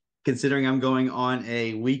difficult considering I'm going on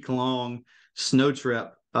a week-long snow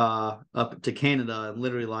trip up to Canada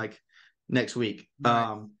literally like next week.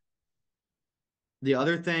 Right. The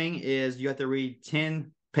other thing is you have to read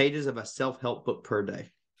 10 pages of a self-help book per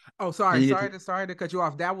day. Oh, sorry to cut you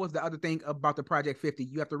off. That was the other thing about the Project 50.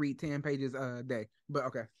 You have to read 10 pages a day. But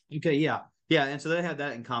okay. Okay, yeah. Yeah, and so they have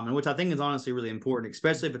that in common, which I think is honestly really important,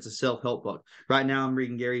 especially if it's a self-help book. Right now I'm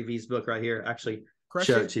reading Gary Vee's book right here. Actually,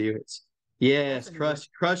 show it to you.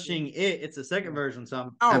 Crushing It. It's the second version,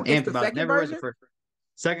 so I'm amped about it. Never read the first.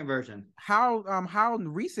 Second version. How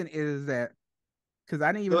recent is that? Because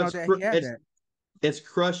I didn't even know that he had that. It's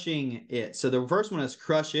Crushing It. So the first one is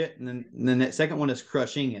Crush It, and then the second one is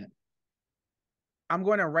Crushing It. I'm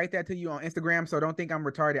going to write that to you on Instagram, so don't think I'm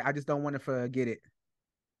retarded. I just don't want to forget it.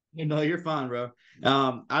 No, you're fine, bro.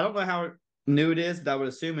 I don't know how new it is, but I would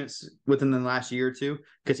assume it's within the last year or two,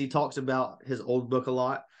 because he talks about his old book a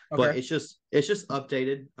lot. Okay. But it's just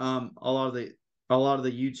updated. A lot of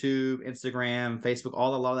the YouTube, Instagram, Facebook, a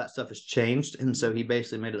lot of that stuff has changed. And so he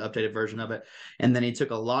basically made an updated version of it. And then he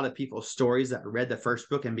took a lot of people's stories that read the first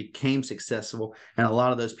book and became successful. And a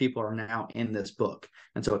lot of those people are now in this book.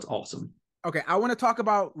 And so it's awesome. Okay, I want to talk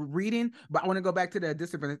about reading, but I want to go back to the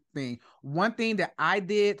discipline thing. One thing that I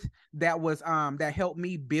did that was that helped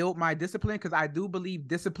me build my discipline, because I do believe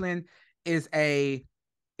discipline is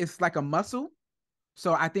it's like a muscle.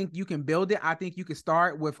 So I think you can build it. I think you can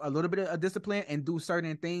start with a little bit of discipline and do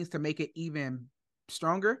certain things to make it even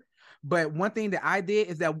stronger. But one thing that I did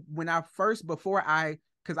is that when I first,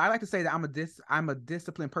 because I like to say that I'm a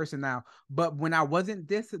disciplined person now, but when I wasn't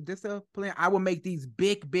disciplined, I would make these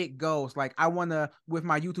big goals. Like with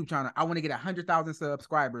my YouTube channel, I want to get 100,000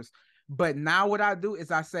 subscribers. But now what I do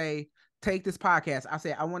is I say, take this podcast. I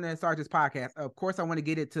say, I want to start this podcast. Of course, I want to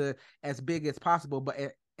get it to as big as possible, but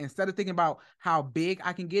instead of thinking about how big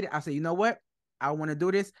I can get it, I say, you know what? I want to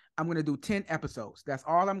do this. I'm going to do 10 episodes. That's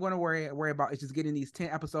all I'm going to worry about, is just getting these 10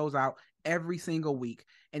 episodes out every single week.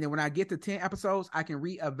 And then when I get to 10 episodes, I can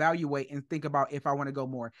reevaluate and think about if I want to go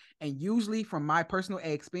more. And usually from my personal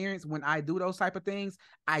experience, when I do those type of things,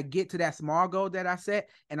 I get to that small goal that I set,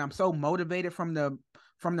 and I'm so motivated from the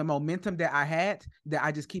momentum that I had that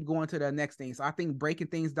I just keep going to the next thing. So I think breaking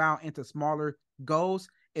things down into smaller goals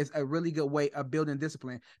is a really good way of building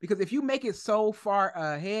discipline. Because if you make it so far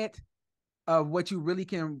ahead of what you really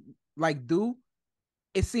can do,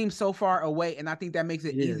 it seems so far away, and I think that makes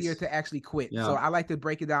it easier to actually quit. Yeah. So I like to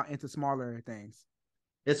break it down into smaller things.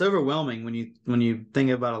 It's overwhelming when you think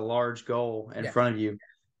about a large goal in front of you.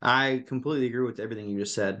 I completely agree with everything you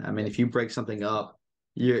just said. I mean, if you break something up,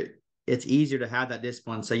 it's easier to have that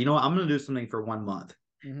discipline. Say, you know what, I'm going to do something for 1 month.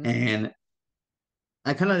 And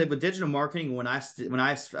I kind of did with digital marketing. When I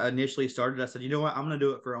initially started, I said, you know what, I'm going to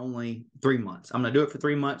do it for only 3 months. I'm going to do it for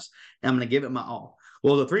 3 months, and I'm going to give it my all.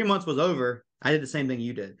 Well, the 3 months was over. I did the same thing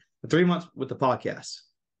you did. The 3 months with the podcast.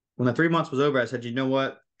 When the 3 months was over, I said, you know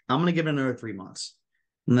what, I'm going to give it another 3 months.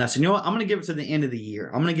 And I said, you know what, I'm going to give it to the end of the year.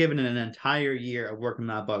 I'm going to give it an entire year of working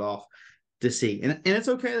my butt off to see. And it's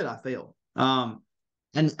okay that I failed.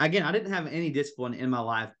 And again, I didn't have any discipline in my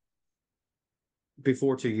life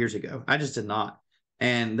before 2 years ago. I just did not.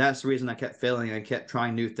 And that's the reason I kept failing, and I kept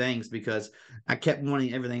trying new things, because I kept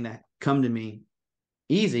wanting everything to come to me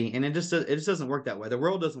easy. And it just doesn't work that way. The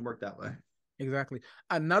world doesn't work that way. Exactly.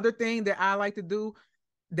 Another thing that I like to do,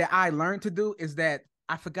 that I learned to do, is that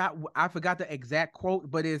I forgot the exact quote,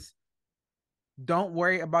 but it's, don't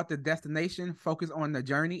worry about the destination, focus on the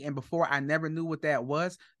journey. And before, I never knew what that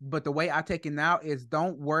was, but the way I take it now is,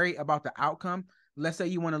 don't worry about the outcome. Let's say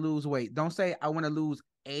you want to lose weight. Don't say, I want to lose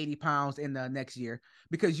 80 pounds in the next year,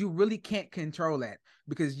 because you really can't control that,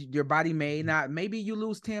 because your body may not, maybe you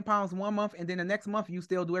lose 10 pounds 1 month and then the next month you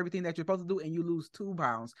still do everything that you're supposed to do and you lose 2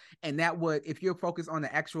 pounds. And that would, if you're focused on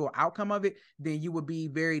the actual outcome of it, then you would be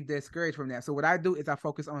very discouraged from that. So what I do is I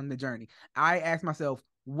focus on the journey. I ask myself,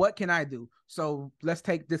 what can I do? So let's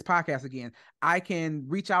take this podcast again. I can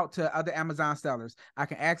reach out to other Amazon sellers. I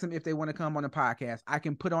can ask them if they want to come on the podcast. I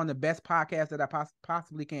can put on the best podcast that I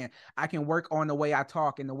possibly can. I can work on the way I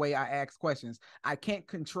talk and the way I ask questions. I can't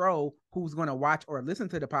control who's going to watch or listen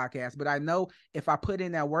to the podcast, but I know if I put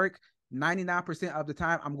in that work, 99% of the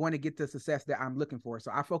time, I'm going to get the success that I'm looking for.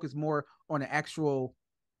 So I focus more on the actual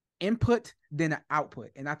input than the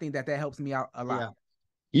output. And I think that helps me out a lot. Yeah.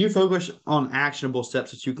 You focus on actionable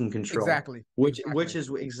steps that you can control. Exactly. Which is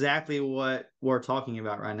exactly what we're talking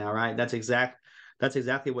about right now, right? That's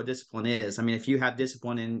exactly what discipline is. I mean, if you have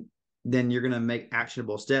discipline, then you're going to make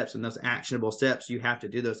actionable steps, and those actionable steps, you have to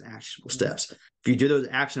do those actionable steps. If you do those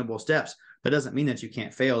actionable steps, that doesn't mean that you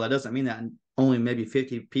can't fail. That doesn't mean that only maybe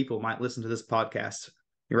 50 people might listen to this podcast,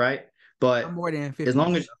 right? But I'm more than 50. As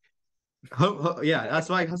long as yeah, that's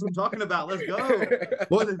what I'm talking about. Let's go.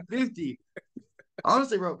 More than 50.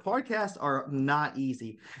 Honestly, bro, podcasts are not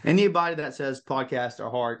easy. Anybody that says podcasts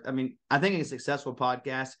are hard, I mean, I think a successful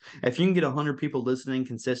podcast, if you can get 100 people listening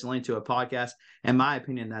consistently to a podcast, in my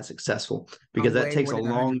opinion, that's successful, because that takes a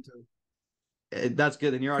long. That's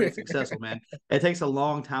good. Then you're already successful, man. It takes a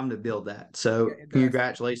long time to build that. So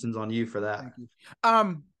congratulations on you for that.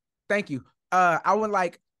 Thank you.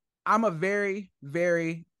 I'm a very,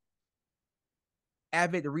 very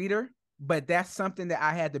avid reader, but that's something that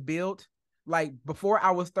I had to build. Like, before I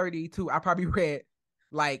was 32, I probably read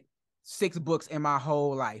like 6 books in my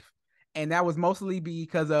whole life. And that was mostly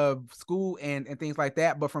because of school and things like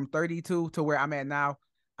that. But from 32 to where I'm at now,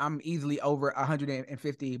 I'm easily over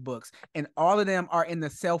 150 books. And all of them are in the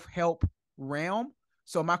self-help realm.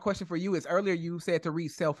 So my question for you is, earlier you said to read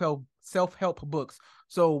self-help books.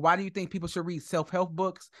 So why do you think people should read self-help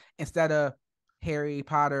books instead of Harry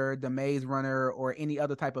Potter, The Maze Runner, or any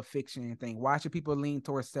other type of fiction thing? Why should people lean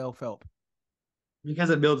towards self-help?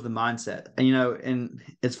 Because it builds the mindset. And, and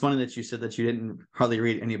it's funny that you said that you didn't hardly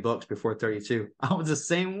read any books before 32. I was the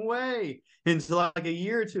same way until like a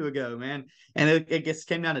year or two ago, man. And it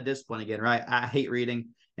came down to discipline again, right? I hate reading.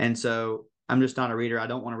 And so I'm just not a reader. I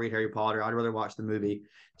don't want to read Harry Potter. I'd rather watch the movie.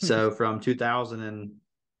 So from 2000 and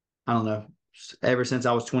I don't know, ever since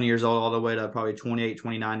I was 20 years old, all the way to probably 28,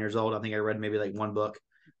 29 years old, I think I read maybe like 1 book.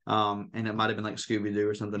 And it might've been like Scooby-Doo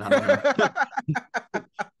or something. I don't know.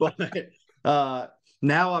 But,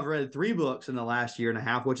 now I've read 3 books in the last year and a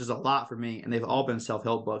half, which is a lot for me. And they've all been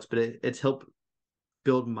self-help books, but it's helped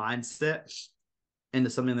build mindset into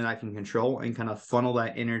something that I can control and kind of funnel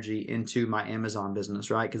that energy into my Amazon business,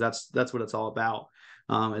 right? Because that's what it's all about,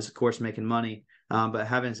 is of course making money, but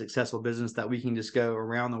having a successful business that we can just go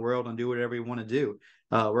around the world and do whatever we want to do.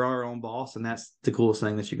 We're our own boss, and that's the coolest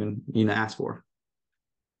thing that you can ask for.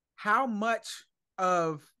 How much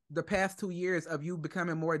of the past 2 years of you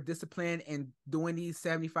becoming more disciplined and doing these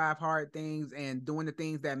 75 hard things and doing the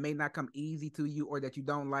things that may not come easy to you or that you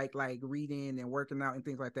don't like reading and working out and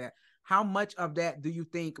things like that, how much of that do you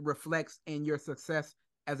think reflects in your success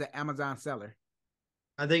as an Amazon seller?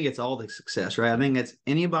 I think it's all the success, right? I think it's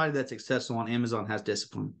anybody that's successful on Amazon has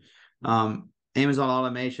discipline. Amazon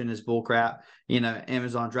automation is bullcrap.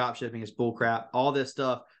 Amazon drop shipping is bullcrap. All this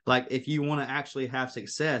stuff. Like, if you want to actually have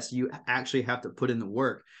success, you actually have to put in the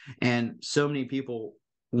work. And so many people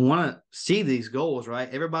want to see these goals, right?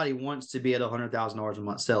 Everybody wants to be at $100,000 a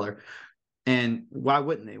month seller. And why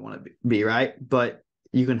wouldn't they want to be, right? But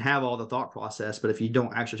you can have all the thought process, but if you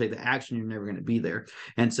don't actually take the action, you're never going to be there.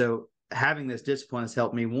 And so having this discipline has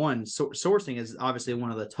helped me. One, sourcing is obviously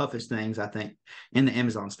one of the toughest things, I think, in the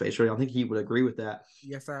Amazon space, right? I think he would agree with that.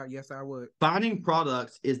 Yes, I would. Finding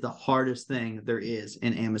products is the hardest thing there is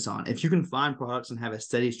in Amazon. If you can find products and have a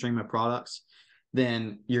steady stream of products,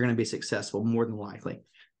 then you're going to be successful more than likely.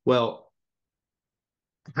 Well,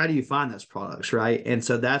 how do you find those products, right? And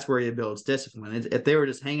so that's where it builds discipline. If they were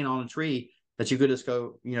just hanging on a tree that you could just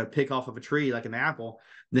go, pick off of a tree like an apple,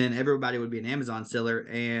 then everybody would be an Amazon seller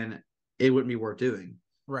and it wouldn't be worth doing.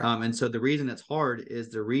 Right. And so the reason it's hard is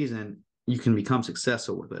the reason you can become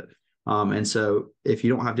successful with it. And so if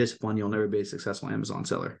you don't have discipline, you'll never be a successful Amazon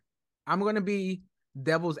seller. I'm going to be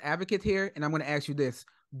devil's advocate here, and I'm going to ask you this.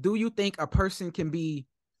 Do you think a person can be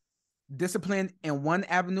disciplined in one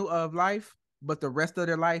avenue of life, but the rest of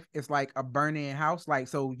their life is like a burning house? Like,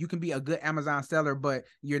 so you can be a good Amazon seller, but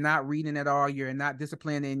you're not reading at all. You're not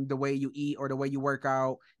disciplined in the way you eat or the way you work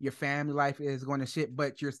out. Your family life is going to shit,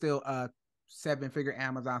 but you're still a 7-figure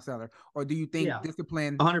Amazon seller, or do you think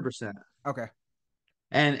discipline? 100%. Okay.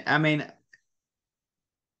 And I mean,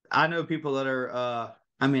 I know people that are,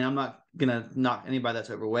 I'm not going to knock anybody that's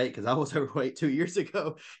overweight because I was overweight 2 years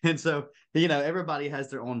ago. And so, everybody has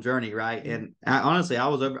their own journey, right? Mm-hmm. And honestly,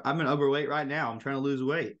 I've been overweight right now. I'm trying to lose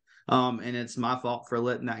weight. And it's my fault for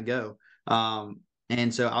letting that go.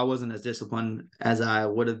 And so I wasn't as disciplined as I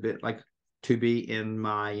would have been to be in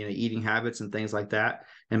my, eating habits and things like that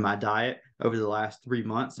and my diet over the last 3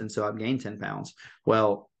 months. And so I've gained 10 pounds.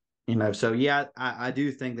 Well, so yeah, I do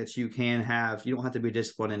think that you don't have to be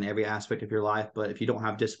disciplined in every aspect of your life, but if you don't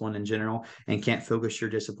have discipline in general and can't focus your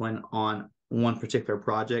discipline on one particular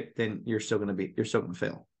project, then you're still going to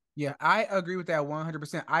fail. Yeah, I agree with that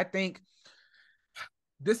 100%. I think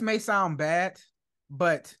this may sound bad,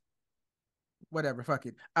 but whatever, fuck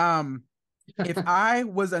it. If I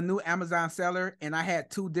was a new Amazon seller and I had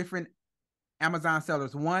 2 different Amazon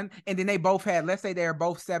sellers, one, and then they both had, let's say they're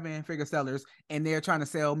both 7-figure sellers and they're trying to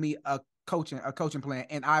sell me a coaching plan,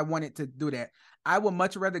 and I wanted to do that, I would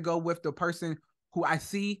much rather go with the person who I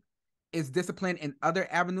see is disciplined in other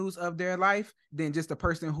avenues of their life than just the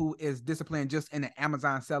person who is disciplined just in the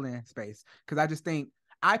Amazon selling space. Because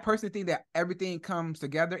I personally think that everything comes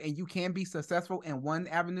together and you can be successful in one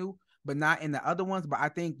avenue but not in the other ones. But I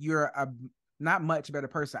think you're a not much better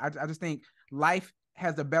person. I just think life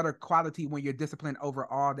has a better quality when you're disciplined over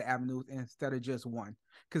all the avenues instead of just one.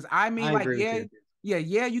 Because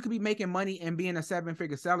you could be making money and being a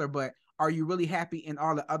 7-figure seller, but are you really happy in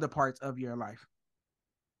all the other parts of your life?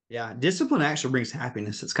 Yeah, discipline actually brings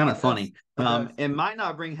happiness. It's kind of funny. It might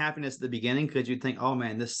not bring happiness at the beginning because you'd think, oh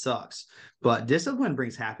man, this sucks. But discipline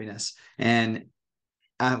brings happiness. And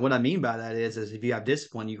what I mean by that is if you have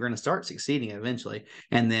discipline, you're going to start succeeding eventually.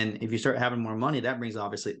 And then if you start having more money, that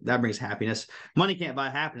brings happiness. Money can't buy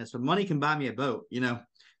happiness, but money can buy me a boat.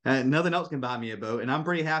 Nothing else can buy me a boat, and I'm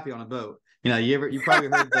pretty happy on a boat. You probably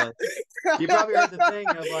heard the thing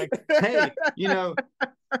of like, hey,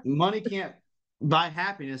 money can't buy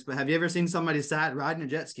happiness, but have you ever seen somebody sad riding a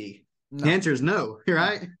jet ski? No. The answer is no,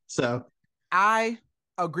 right? So I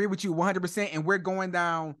agree with you 100%, and we're going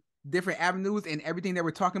down different avenues, and everything that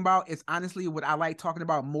we're talking about is honestly what I like talking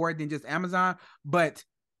about more than just Amazon. But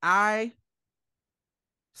I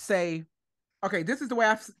say, okay, this is the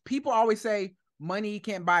way people always say money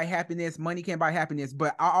can't buy happiness,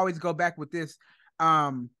 but I always go back with this.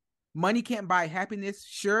 Money can't buy happiness,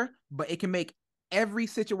 sure, but it can make every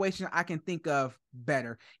situation I can think of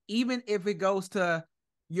better, even if it goes to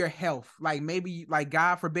your health. Like maybe, like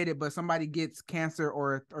God forbid it, but somebody gets cancer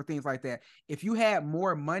or things like that. If you had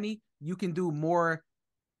more money, you can do more,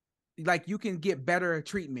 like you can get better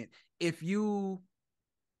treatment. If you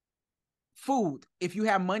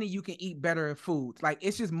have money, you can eat better food. Like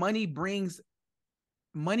it's just money makes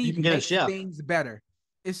things better.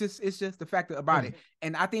 It's just the fact about it.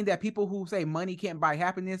 And I think that people who say money can't buy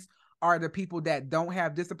happiness are the people that don't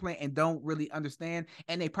have discipline and don't really understand,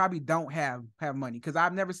 and they probably don't have money. Because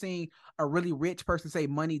I've never seen a really rich person say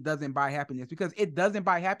money doesn't buy happiness, because it doesn't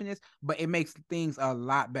buy happiness, but it makes things a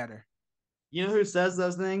lot better. You know who says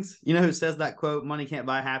those things? You know who says that quote, money can't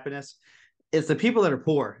buy happiness? It's the people that are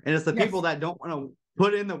poor, and it's the people that don't want to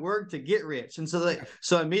put in the work to get rich. And so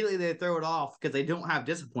immediately they throw it off because they don't have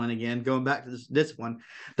discipline. Again, going back to this discipline,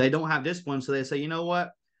 they don't have discipline. So they say, you know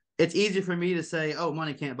what? It's easy for me to say, oh,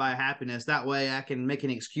 money can't buy happiness. That way I can make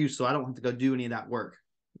an excuse so I don't have to go do any of that work.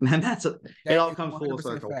 And it all comes full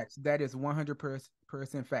circle. Facts. That is 100%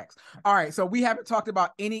 facts. All right. So we haven't talked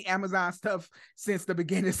about any Amazon stuff since the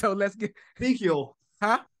beginning. So let's get Be Cool.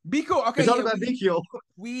 Huh? Be Cool. Okay. It's all about Be Cool.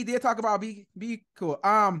 We did talk about Be Cool.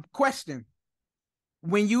 Question.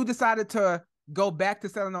 When you decided to go back to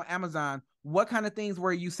selling on Amazon, what kind of things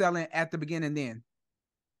were you selling at the beginning then?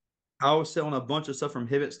 I was selling a bunch of stuff from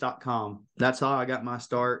Hibbets.com. That's how I got my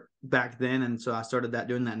start back then. And so I started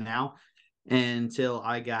doing that now until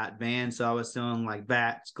I got banned. So I was selling like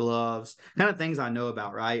bats, gloves, kind of things I know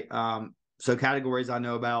about, right? So categories I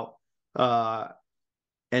know about.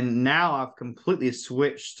 And now I've completely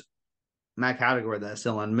switched my category that I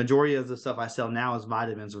sell in. Majority of the stuff I sell now is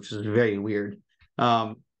vitamins, which is very weird.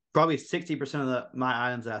 Probably 60% of my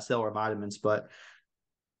items that I sell are vitamins, but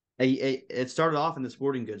it started off in the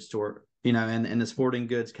sporting goods store, in the sporting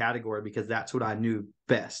goods category, because that's what I knew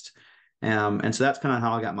best. And so that's kind of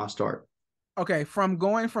how I got my start. Okay. From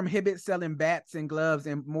going from Hibbett selling bats and gloves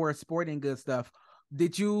and more sporting goods stuff,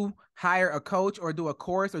 did you hire a coach or do a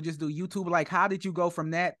course or just do YouTube? Like, how did you go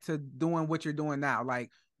from that to doing what you're doing now?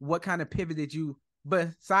 Like, what kind of pivot did you,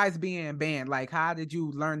 besides being banned, like, how did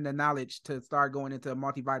you learn the knowledge to start going into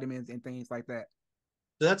multivitamins and things like that?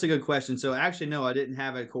 So that's a good question. So actually, no, I didn't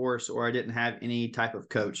have a course or I didn't have any type of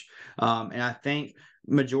coach. And I think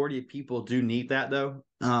majority of people do need that though.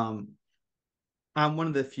 I'm one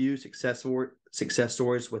of the few success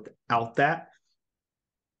stories without that.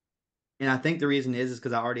 And I think the reason is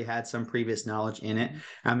because I already had some previous knowledge in it.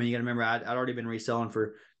 I mean, you got to remember, I'd already been reselling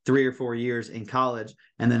for 3 or 4 years in college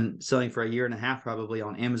and then selling for a year and a half probably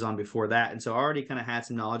on Amazon before that. And so I already kind of had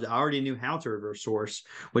some knowledge. I already knew how to reverse source,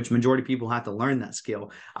 which majority of people have to learn that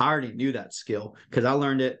skill. I already knew that skill because I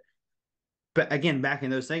learned it. But again, back in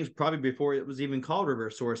those things, probably before it was even called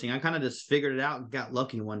reverse sourcing, I kind of just figured it out and got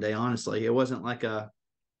lucky one day. Honestly, it wasn't like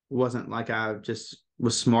I just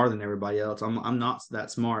was smarter than everybody else. I'm not that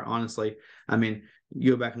smart, honestly. I mean,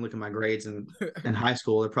 you go back and look at my grades in high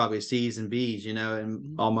school, they're probably C's and B's,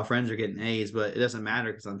 and all my friends are getting A's, but it doesn't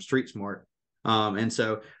matter because I'm street smart. And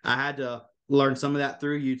so I had to learn some of that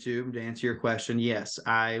through YouTube. To answer your question, yes,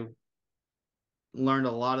 I learned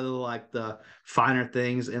a lot of the finer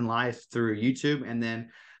things in life through YouTube, and then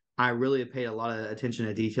I really paid a lot of attention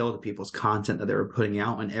to detail to people's content that they were putting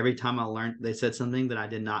out. And every time I learned they said something that I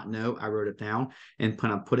did not know, I wrote it down and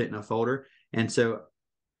put it in a folder. And so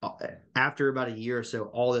after about a year or so,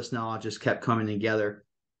 all this knowledge just kept coming together.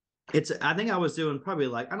 I think I was doing probably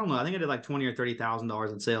like, I don't know, I think I did like $20,000 or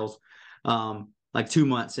 $30,000 in sales, like 2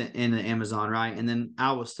 months in Amazon, right? And then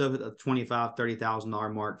I was still at the $25,000,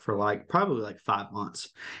 $30,000 mark for like probably like 5 months.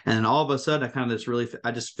 And then all of a sudden I kind of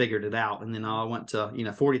I just figured it out. And then I went to,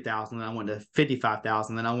 40,000, then I went to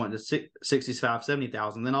 55,000, then I went to 65,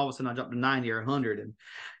 70,000. Then all of a sudden I jumped to 90 or 100.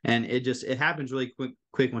 And it happens really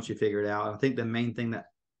quick once you figure it out. I think the main thing that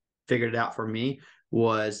figured it out for me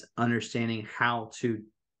was understanding how to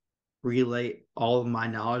relay all of my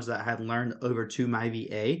knowledge that I had learned over to my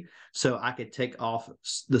VA so I could take off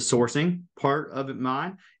the sourcing part of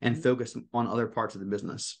mine and focus on other parts of the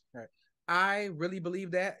business. Right. I really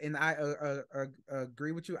believe that, and I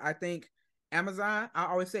agree with you. I think Amazon, I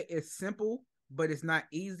always say it's simple, but it's not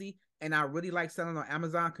easy. And I really like selling on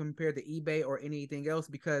Amazon compared to eBay or anything else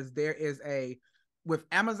because with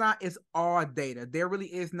Amazon, it's all data. There really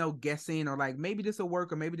is no guessing or like maybe this will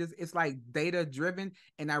work or maybe this. It's like data driven,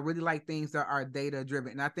 and I really like things that are data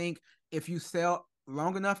driven. And I think if you sell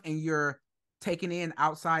long enough and you're taking in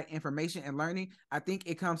outside information and learning, I think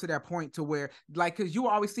it comes to that point to where, like, because you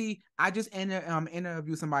always see, I just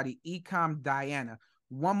interview somebody, Ecom Diana.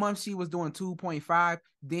 1 month she was doing 2.5,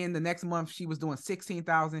 then the next month she was doing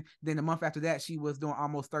 16,000, then the month after that she was doing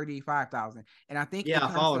almost 35,000. And I think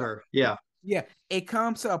I followed her. Yeah, it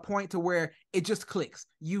comes to a point to where it just clicks.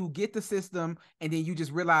 You get the system, and then you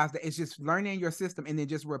just realize that it's just learning your system and then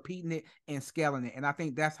just repeating it and scaling it. And I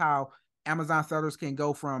think that's how Amazon sellers can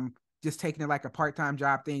go from just taking it like a part-time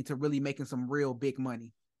job thing to really making some real big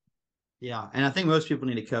money. Yeah, and I think most people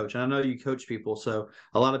need a coach. And I know you coach people, so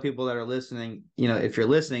a lot of people that are listening, if you're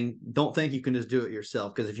listening, don't think you can just do it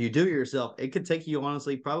yourself. Because if you do it yourself, it could take you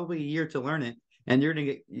honestly probably a year to learn it. And you're going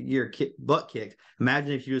to get your butt kicked.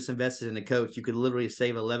 Imagine if you just invested in a coach, you could literally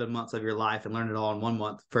save 11 months of your life and learn it all in 1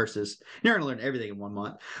 month versus you're going to learn everything in 1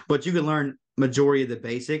 month, but you can learn majority of the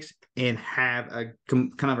basics and have a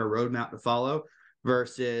kind of a roadmap to follow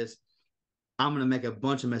versus I'm going to make a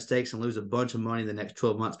bunch of mistakes and lose a bunch of money the next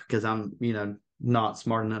 12 months because I'm, not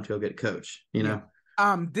smart enough to go get a coach, Yeah.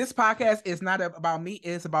 This podcast is not about me,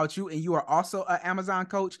 it's about you. And you are also an Amazon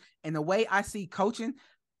coach. And the way I see coaching,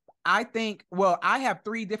 I think, I have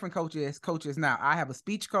 3 different coaches now. I have a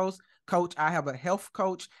speech coach, I have a health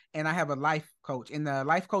coach, and I have a life coach. And the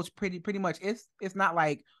life coach pretty much it's not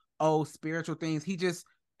like, spiritual things. He just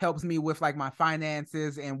helps me with like my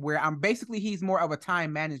finances and where he's more of a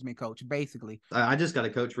time management coach, basically. I just got a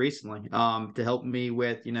coach recently to help me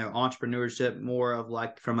with, entrepreneurship, more of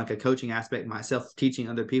like from like a coaching aspect, myself teaching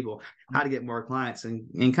other people how to get more clients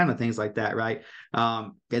and kind of things like that. Right.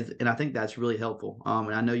 And I think that's really helpful.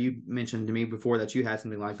 And I know you mentioned to me before that you had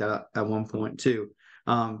something like that at one point too,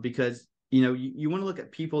 because you want to look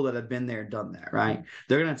at people that have been there and done that, right?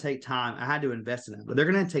 They're going to take time. I had to invest in them, but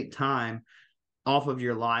they're going to take time off of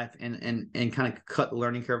your life and kind of cut the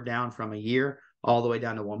learning curve down from a year all the way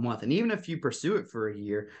down to 1 month. And even if you pursue it for a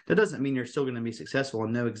year, that doesn't mean you're still going to be successful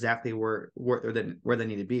and know exactly where they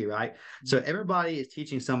need to be, right? So everybody is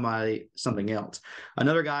teaching somebody something else.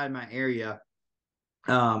 Another guy in my area,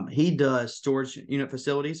 he does storage unit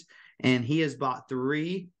facilities, and he has bought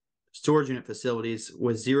 3 storage unit facilities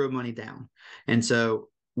with 0 money down. And so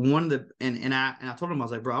one of the and I told him, I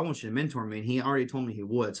was like, bro, I want you to mentor me. And he already told me he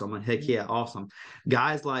would. So I'm like, heck yeah, awesome.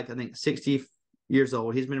 Guy's like, I think 60 years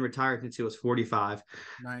old. He's been retired since he was 45.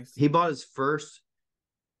 Nice. He bought his first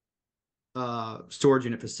storage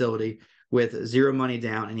unit facility with zero money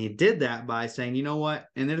down. And he did that by saying, you know what?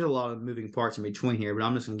 And there's a lot of moving parts in between here, but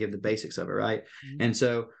I'm just going to give the basics of it, right? Mm-hmm. And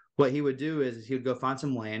so what he would do is he would go find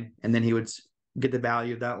some land, and then he would get the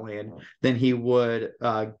value of that land. Then he would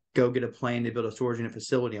go get a plan to build a storage unit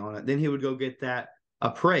facility on it. Then he would go get that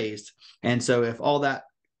appraised. And so if all that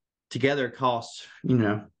together costs,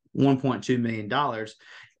 $1.2 million,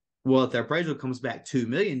 well, if the appraisal comes back $2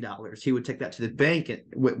 million, he would take that to the bank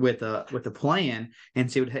with a plan,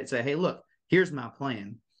 and so he would say, hey, look, here's my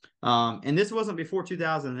plan. And this wasn't before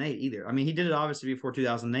 2008 either. I mean, he did it obviously before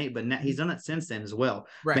 2008, but he's done it since then as well.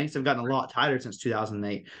 Right. Banks have gotten a lot tighter since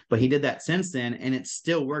 2008, but he did that since then, and it's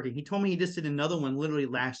still working. He told me he just did another one literally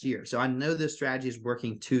last year. So I know this strategy is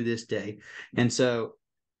working to this day. And so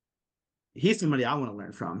he's somebody I want to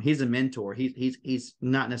learn from. He's a mentor. He's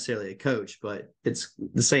not necessarily a coach, but it's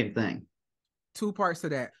the same thing. Two parts to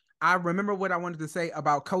that. I remember what I wanted to say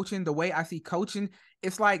about coaching. The way I see coaching,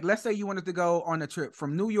 it's like, let's say you wanted to go on a trip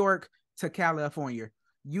from New York to California.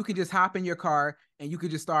 You can just hop in your car and you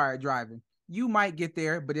could just start driving. You might get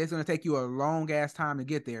there, but it's going to take you a long ass time to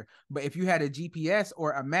get there. But if you had a GPS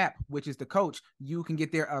or a map, which is the coach, you can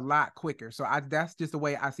get there a lot quicker. So that's just the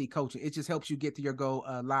way I see coaching. It just helps you get to your goal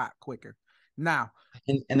a lot quicker. Now,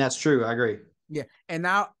 and that's true. I agree. Yeah. And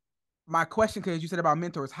now my question, because you said about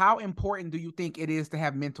mentors, how important do you think it is to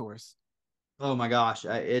have mentors? Oh my gosh.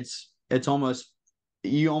 It's almost,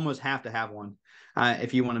 you almost have to have one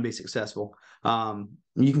if you want to be successful.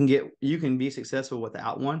 You can be successful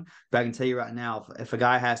without one, but I can tell you right now, if a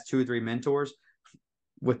guy has 2 or 3 mentors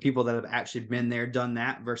with people that have actually been there, done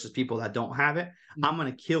that, versus people that don't have it, I'm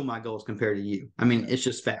going to kill my goals compared to you. I mean, it's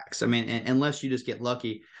just facts. I mean, unless you just get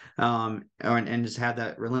lucky, and just have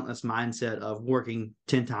that relentless mindset of working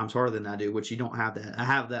 10 times harder than I do, which you don't have that. I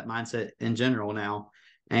have that mindset in general now.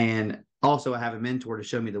 And also I have a mentor to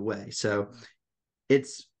show me the way. So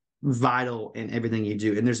it's vital in everything you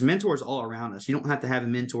do. And there's mentors all around us. You don't have to have a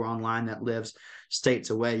mentor online that lives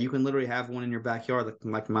states away. You can literally have one in your backyard,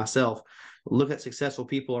 like myself. Look at successful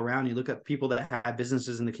people around you. Look at people that have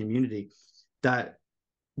businesses in the community that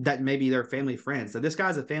maybe they're family friends. So this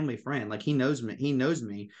guy's a family friend. Like, he knows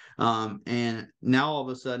me. And now all of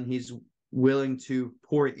a sudden he's willing to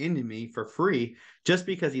pour into me for free just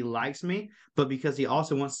because he likes me, but because he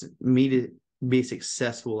also wants me to be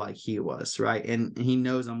successful like he was, right? And he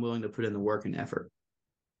knows I'm willing to put in the work and effort.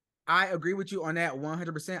 I agree with you on that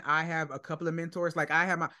 100%. I have a couple of mentors. Like,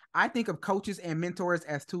 I think of coaches and mentors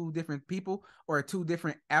as 2 different people or 2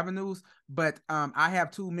 different avenues. But I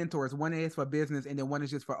have 2 mentors. One is for business, and then one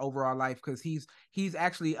is just for overall life, because he's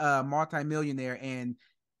actually a multimillionaire. And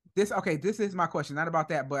this is my question, not about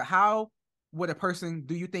that, but how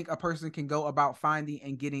do you think a person can go about finding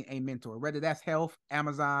and getting a mentor, whether that's health,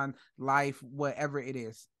 Amazon, life, whatever it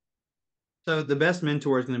is? So the best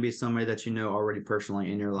mentor is going to be somebody that you know already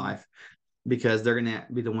personally in your life, because they're going to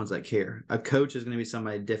be the ones that care. A coach is going to be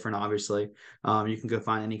somebody different, obviously. You can go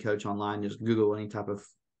find any coach online. Just Google any type of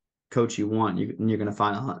coach you want. You're going to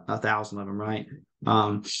find 1,000 of them, right?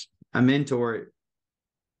 A mentor,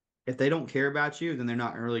 if they don't care about you, then they're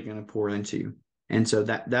not really going to pour into you. And so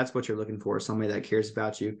that's what you're looking for, somebody that cares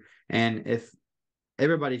about you. And if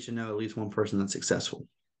everybody should know at least one person that's successful,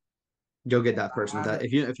 go get that person.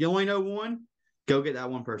 If you only know one, go get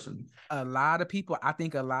that one person. I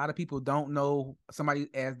think a lot of people don't know somebody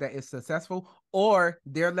as that is successful, or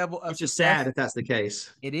their level of success. It's just sad if that's the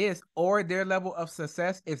case. It is, or their level of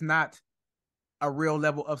success is not a real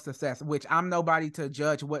level of success, which I'm nobody to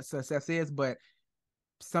judge what success is, but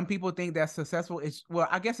some people think that successful is, well,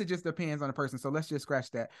 I guess it just depends on the person. So let's just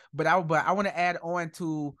scratch that. But I want to add on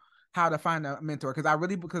to how to find a mentor,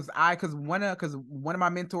 because one of my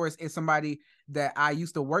mentors is somebody that I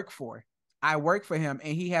used to work for. I work for him,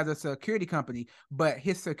 and he has a security company, but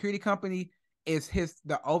his security company is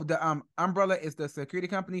the umbrella is the security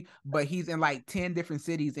company, but he's in like 10 different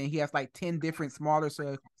cities, and he has like 10 different smaller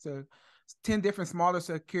 10 different smaller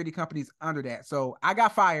security companies under that. So I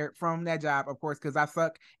got fired from that job, of course, because I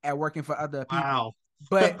suck at working for other people. Wow.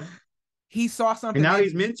 But he saw something. And now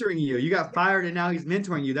he's mentoring you. You got fired, and now he's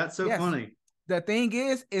mentoring you. That's so funny. The thing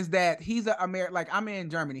is that he's an American. Like, I'm in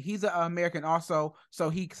Germany. He's an American also. So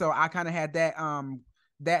I kind of had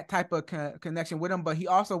that type of connection with him. But he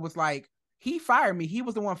also was like, he fired me. He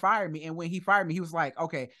was the one fired me. And when he fired me, he was like,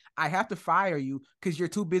 okay, I have to fire you because you're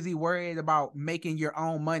too busy worried about making your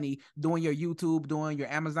own money, doing your YouTube, doing your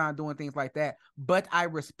Amazon, doing things like that. But I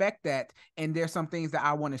respect that. And there's some things that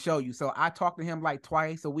I want to show you. So I talk to him like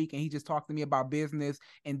twice a week, and he just talked to me about business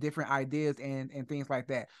and different ideas and things like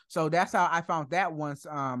that. So that's how I found that one's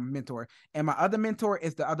mentor. And my other mentor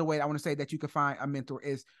is the other way I want to say that you can find a mentor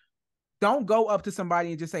is don't go up to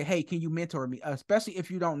somebody and just say, hey, can you mentor me? Especially if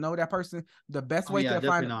you don't know that person. The best way to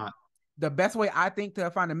find not. The best way I think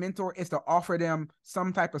to find a mentor is to offer them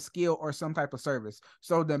some type of skill or some type of service.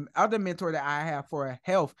 So the other mentor that I have for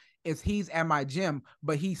health is he's at my gym,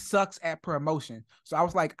 but he sucks at promotion. So I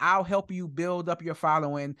was like, I'll help you build up your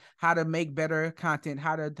following, how to make better content,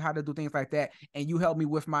 how to do things like that. And you help me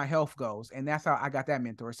with my health goals. And that's how I got that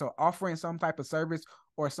mentor. So offering some type of service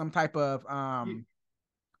or some type of,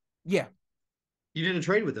 yeah. You did a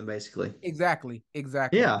trade with them, basically. Exactly.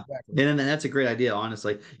 Yeah. Exactly. And that's a great idea,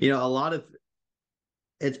 honestly. A lot of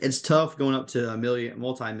it's tough going up to a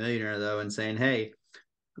multi-millionaire though and saying, hey,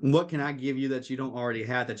 what can I give you that you don't already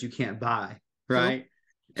have that you can't buy? Right.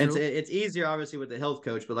 True. It's easier obviously with the health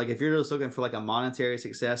coach, but like if you're just looking for like a monetary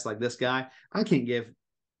success like this guy, I can't give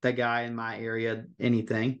that guy in my area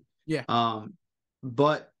anything. Yeah.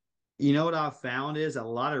 But you know what I've found is a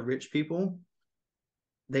lot of rich people,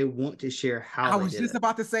 they want to share how I was just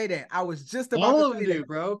about to say that. I was just about all to of say them do,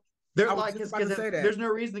 bro. They're like, because there's no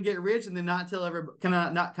reason to get rich and then not tell everybody,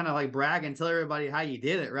 not like brag and tell everybody how you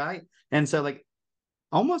did it, right? And so like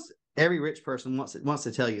almost every rich person wants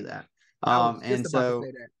to tell you that. And so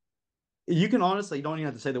you can honestly, you don't even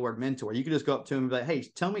have to say the word mentor. You can just go up to him and be like, hey,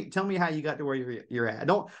 tell me how you got to where you're at.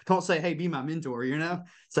 Don't say, hey, be my mentor,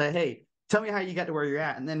 Say, hey, tell me how you got to where you're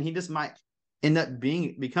at. And then he just might end up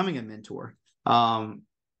becoming a mentor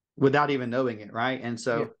without even knowing it, right? And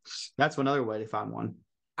so that's another way to find one.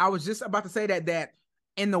 I was just about to say that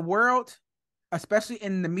in the world, especially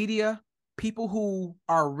in the media, people who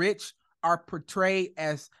are rich are portrayed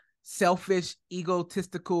as selfish,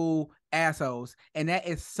 egotistical assholes. And that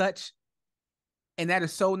is so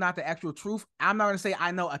not the actual truth. I'm not going to say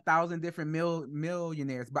I know 1,000 different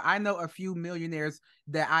millionaires, but I know a few millionaires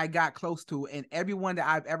that I got close to, and everyone that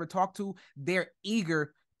I've ever talked to, they're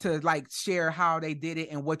eager to like share how they did it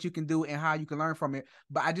and what you can do and how you can learn from it.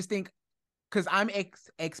 But I just think, because I'm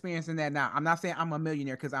experiencing that now. I'm not saying I'm a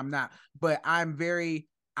millionaire because I'm not, but I'm very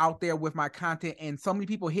out there with my content, and so many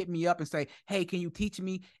people hit me up and say, hey, can you teach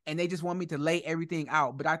me? And they just want me to lay everything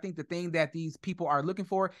out. But I think the thing that these people are looking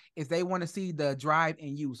for is they want to see the drive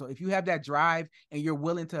in you. So if you have that drive and you're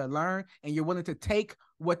willing to learn and you're willing to take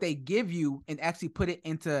what they give you and actually put it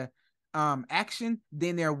into action,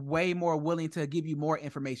 then they're way more willing to give you more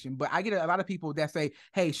information. But I get a lot of people that say,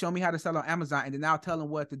 hey, show me how to sell on Amazon, and then I'll tell them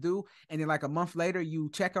what to do, and then like a month later you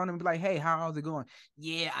check on them and be like, hey, how's it going?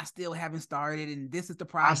 Yeah, I still haven't started, and this is the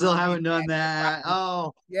problem. I still haven't done that.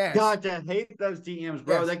 Oh yeah, God, I hate those DMs,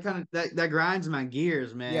 bro. That grinds my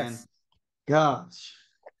gears, man. Gosh.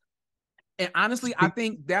 And honestly, I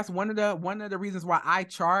think that's one of the reasons why I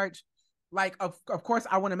charge. Like, of course,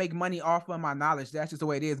 I want to make money off of my knowledge. That's just the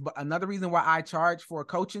way it is. But another reason why I charge for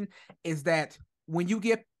coaching is that when you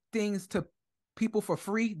give things to people for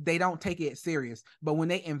free, they don't take it serious. But when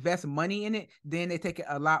they invest money in it, then they take it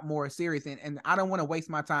a lot more serious. And I don't want to waste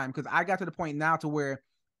my time, because I got to the point now to where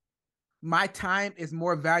my time is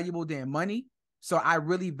more valuable than money. So I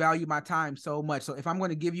really value my time so much. So if I'm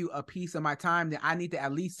going to give you a piece of my time, then I need to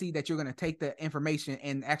at least see that you're going to take the information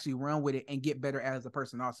and actually run with it and get better as a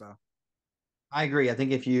person also. I agree. I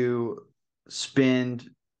think if you spend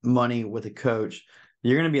money with a coach,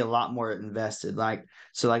 you're going to be a lot more invested.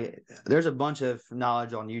 There's a bunch of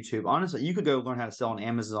knowledge on YouTube. Honestly, you could go learn how to sell on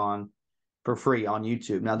Amazon for free on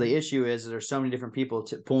YouTube. Now, the issue is there's so many different people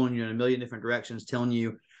pulling you in a million different directions, telling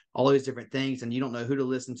you all these different things, and you don't know who to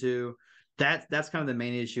listen to. That's kind of the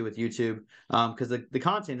main issue with YouTube, because the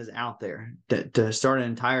content is out there to start an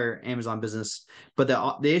entire Amazon business. But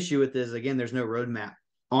the issue with this, again, there's no roadmap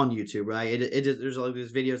on YouTube, right? There's all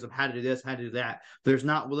these videos of how to do this, how to do that. There's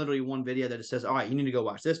not literally one video that just says, all right, you need to go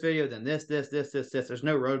watch this video, then this. There's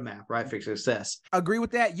no roadmap, right, for success. Agree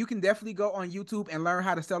with that. You can definitely go on YouTube and learn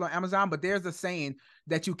how to sell on Amazon, but there's a saying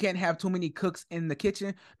that you can't have too many cooks in the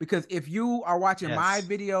kitchen, because if you are watching my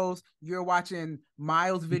videos, you're watching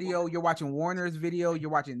Miles' video, you're watching Warner's video, you're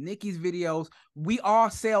watching Nikki's videos, we all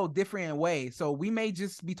sell different ways. So we may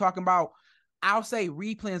just be talking about, I'll say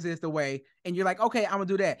replens is the way, and you're like, okay, I'm gonna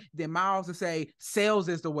do that. Then Miles will say sales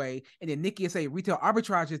is the way, and then Nikki will say retail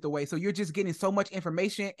arbitrage is the way. So you're just getting so much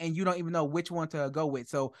information and you don't even know which one to go with.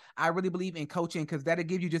 So I really believe in coaching, because that'll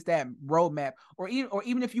give you just that roadmap. Or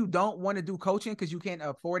even if you don't want to do coaching because you can't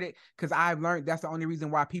afford it, because I've learned that's the only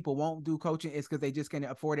reason why people won't do coaching, is because they just can't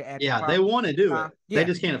afford it. They want to do it. They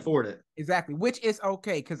just can't afford it. Exactly, which is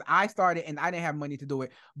okay, because I started and I didn't have money to do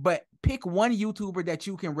it. But pick one YouTuber that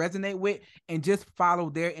you can resonate with and just follow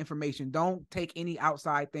their information. Don't don't take any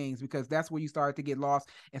outside things, because that's where you start to get lost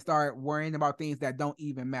and start worrying about things that don't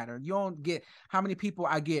even matter. You don't get how many people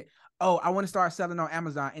I get, oh, I want to start selling on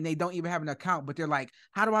Amazon, and they don't even have an account, but they're like,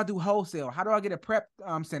 how do I do wholesale? How do I get a prep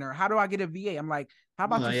center? How do I get a VA? I'm like, how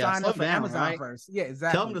about you sign up for Amazon right? first? Yeah,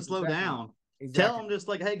 exactly. Tell them to slow down. Exactly. Tell them just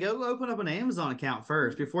like, hey, go open up an Amazon account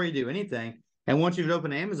first before you do anything. And once you've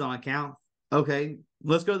opened an Amazon account, okay,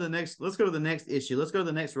 let's go to the next issue. Let's go to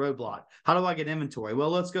the next roadblock. How do I get inventory? Well,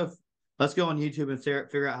 let's go on YouTube and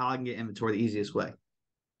figure out how I can get inventory the easiest way.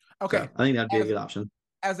 Okay. So I think that'd be a good option.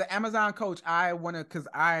 As an Amazon coach, I want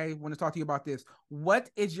to talk to you about this. What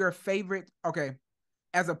is your favorite, okay,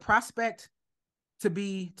 as a prospect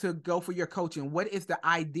to go for your coaching, what is the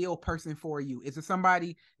ideal person for you? Is it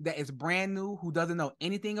somebody that is brand new who doesn't know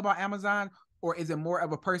anything about Amazon, or is it more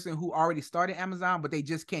of a person who already started Amazon but they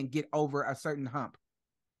just can't get over a certain hump?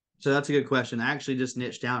 So that's a good question. I actually just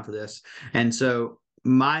niched down for this. And so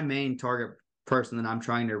my main target person that I'm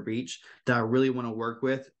trying to reach, that I really want to work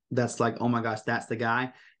with, that's like, oh my gosh, that's the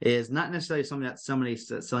guy, is not necessarily somebody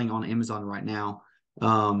that's selling on Amazon right now. I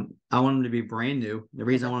want them to be brand new. The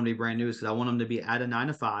reason I want them to be brand new is because I want them to be at a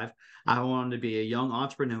 9-to-5. I want them to be a young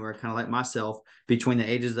entrepreneur, kind of like myself, between the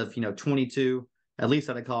ages of 22, at least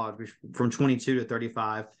out of college, from 22 to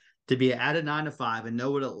 35, to be at a 9-to-5 and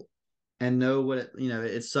know what it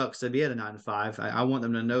it sucks to be at a 9-to-5. I want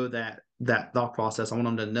them to know that thought process. I want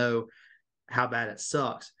them to know how bad it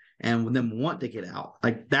sucks and them want to get out.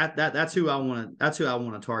 Like that's who I want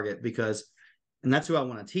to target, and that's who I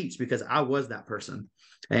want to teach, because I was that person.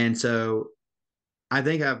 And so I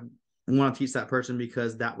think I want to teach that person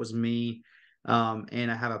because that was me.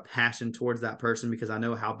 And I have a passion towards that person because I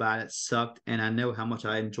know how bad it sucked and I know how much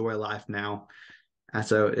I enjoy life now. And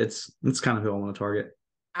so it's kind of who I want to target.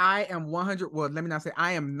 I am 100. Well, let me not say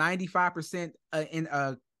I am 95% in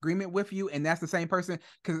agreement with you. And that's the same person,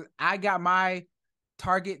 because I got my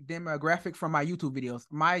target demographic from my YouTube videos.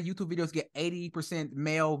 My YouTube videos get 80%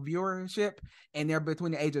 male viewership, and they're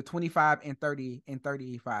between the age of 25 and 30 and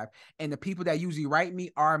 35. And the people that usually write me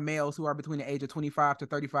are males who are between the age of 25 to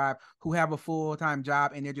 35, who have a full-time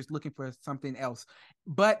job and they're just looking for something else.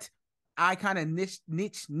 But I kind of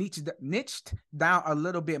niched down a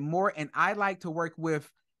little bit more, and I like to work with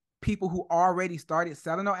people who already started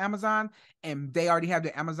selling on Amazon and they already have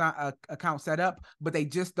their Amazon account set up, but they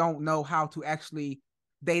just don't know how to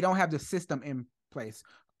they don't have the system in place.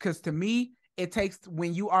 Because to me, it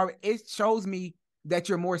shows me that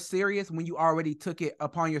you're more serious when you already took it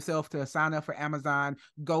upon yourself to sign up for Amazon,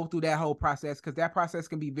 go through that whole process, because that process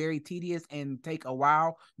can be very tedious and take a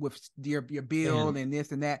while with your bill and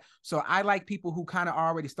this and that. So I like people who kind of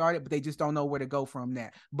already started, but they just don't know where to go from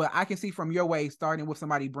that. But I can see from your way starting with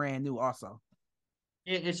somebody brand new also.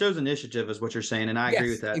 It shows initiative is what you're saying, and I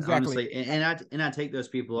agree with that, exactly. Honestly. And I take those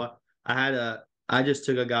people. I just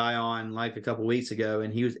took a guy on like a couple weeks ago,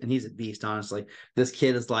 and he's a beast. Honestly, this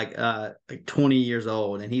kid is like 20 years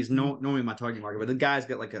old, and he's normally my target market. But the guy's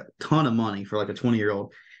got like a ton of money for like a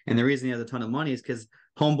 20-year-old, and the reason he has a ton of money is because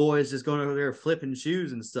homeboy is just going over there flipping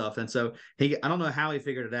shoes and stuff. And so I don't know how he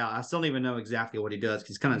figured it out. I still don't even know exactly what he does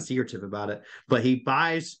because he's kind of secretive about it. But he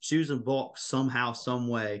buys shoes in bulk somehow, some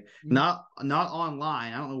way, not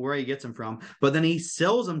online. I don't know where he gets them from, but then he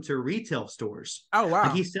sells them to retail stores. Oh wow!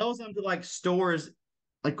 Like he sells them to like stores,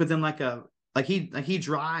 like within he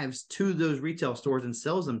drives to those retail stores and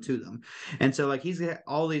sells them to them. And so like he's got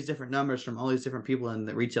all these different numbers from all these different people in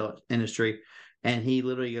the retail industry. And he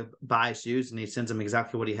literally buys shoes and he sends them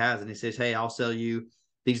exactly what he has. And he says, hey, I'll sell you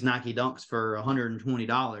these Nike Dunks for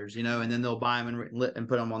 $120, and then they'll buy them and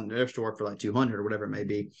put them on their store for like $200 or whatever it may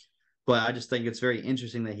be. But I just think it's very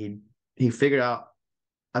interesting that he figured out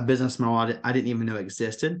a business model I didn't even know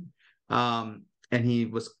existed. And he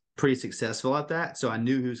was pretty successful at that. So I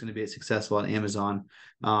knew he was going to be successful at Amazon.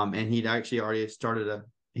 And he'd actually already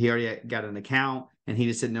he already got an account, and he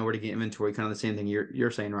just didn't know where to get inventory. Kind of the same thing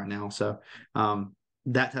you're saying right now. So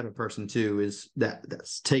that type of person too is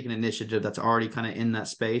that's taking initiative, that's already kind of in that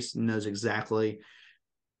space and knows exactly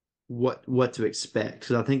what to expect.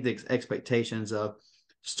 Because I think the expectations of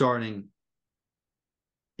starting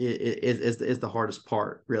is the hardest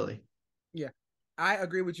part, really. Yeah, I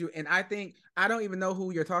agree with you, and I think I don't even know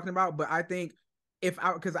who you're talking about, but I think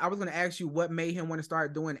because I was going to ask you what made him want to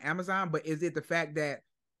start doing Amazon, but is it the fact that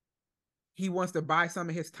he wants to buy some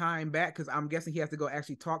of his time back? Because I'm guessing he has to go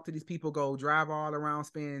actually talk to these people, go drive all around,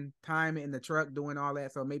 spend time in the truck doing all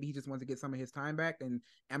that. So maybe he just wants to get some of his time back, and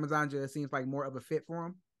Amazon just seems like more of a fit for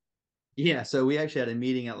him. Yeah. So we actually had a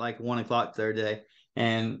meeting at like 1:00 the other day,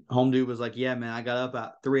 And home dude was like, yeah, man, I got up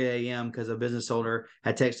at 3 a.m. because a business owner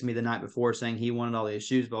had texted me the night before saying he wanted all these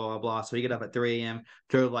shoes, blah, blah, blah. So he got up at 3 a.m.,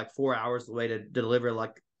 drove like 4 hours away to deliver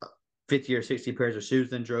like 50 or 60 pairs of shoes,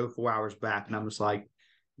 then drove 4 hours back. And I'm just like,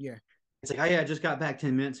 yeah. It's like, oh, yeah, I just got back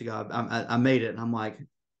 10 minutes ago. I made it. And I'm like,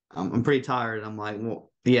 I'm pretty tired. And I'm like,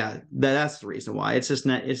 well, yeah, that's the reason why. It's just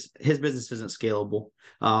not, it's his business isn't scalable.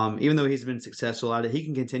 Even though he's been successful at it, he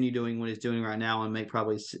can continue doing what he's doing right now and make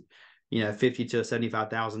probably, $50,000 to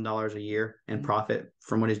 $75,000 a year in profit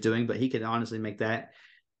from what he's doing. But he could honestly make that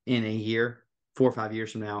in a year, 4 or 5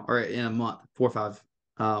 years from now, or in a month, 4 or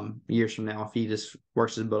 5 years from now, if he just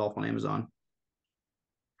works his butt off on Amazon.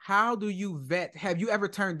 How do you vet? Have you ever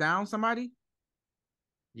turned down somebody?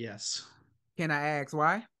 Yes. Can I ask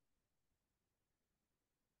why?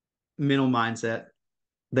 Mental mindset.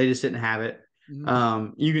 They just didn't have it.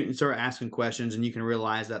 Mm-hmm. You can start asking questions and you can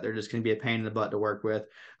realize that they're just going to be a pain in the butt to work with.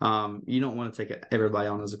 You don't want to take everybody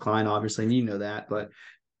on as a client, obviously, and you know that, but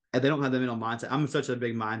they don't have the mental mindset. I'm such a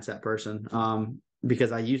big mindset person.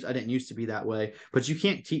 Because I didn't used to be that way, but you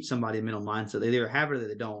can't teach somebody a mental mindset. They either have it or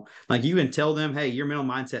they don't. Like you can tell them, hey, your mental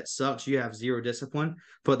mindset sucks. You have zero discipline,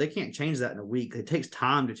 but they can't change that in a week. It takes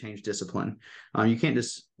time to change discipline. You can't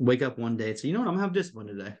just wake up one day and say, you know what, I'm gonna have discipline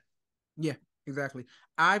today. Yeah, exactly.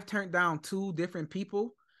 I've turned down 2 different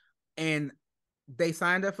people, and they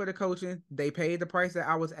signed up for the coaching. They paid the price that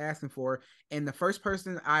I was asking for. And the first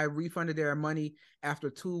person, I refunded their money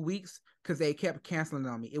after 2 weeks because they kept canceling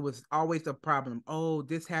on me. It was always a problem. Oh,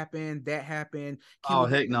 this happened, that happened. Can Oh, we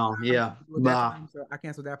do heck it no. this time? Yeah. Can we do it that time? So I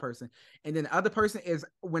canceled that person. And then the other person is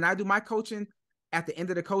when I do my coaching, at the end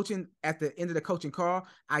of the coaching call,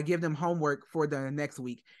 I give them homework for the next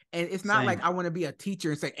week. And it's not like I want to be a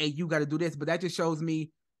teacher and say, hey, you got to do this, but that just shows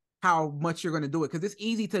me how much you're going to do it. Because it's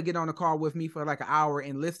easy to get on a call with me for like an hour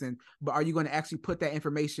and listen, but are you going to actually put that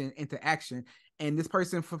information into action? And this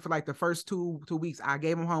person for like the first two weeks, I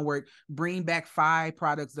gave them homework, bring back 5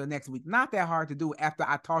 products the next week. Not that hard to do after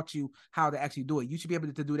I taught you how to actually do it. You should be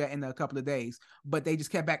able to do that in a couple of days. But they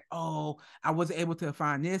just kept back, oh, I wasn't able to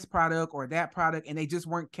find this product or that product, and they just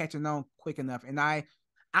weren't catching on quick enough. And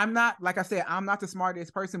I'm not, like I said, I'm not the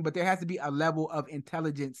smartest person, but there has to be a level of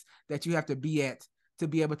intelligence that you have to be at to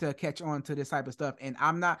be able to catch on to this type of stuff. And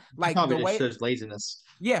I'm not like probably the just way shows laziness.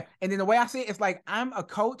 Yeah. And then the way I see it, it's like I'm a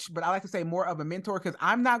coach, but I like to say more of a mentor, because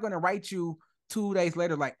I'm not going to write you 2 days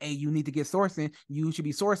later like, hey, you need to get sourcing. You should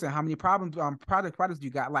be sourcing. How many products you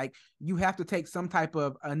got? Like, you have to take some type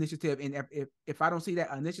of initiative. And if I don't see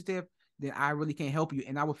that initiative, then I really can't help you.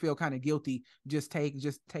 And I would feel kind of guilty just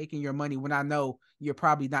taking your money when I know you're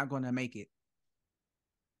probably not going to make it.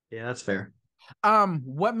 Yeah, that's fair.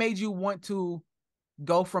 What made you want to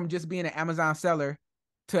go from just being an Amazon seller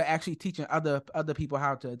to actually teaching other people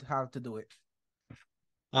how to do it?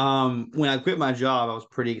 When I quit my job, I was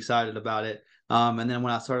pretty excited about it. And then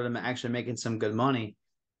when I started actually making some good money,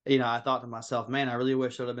 I thought to myself, man, I really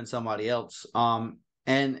wish it would have been somebody else. And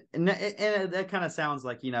that kind of sounds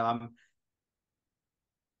like,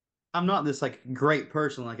 I'm not this like great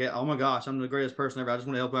person. Like, oh my gosh, I'm the greatest person ever. I just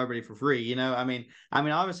want to help everybody for free.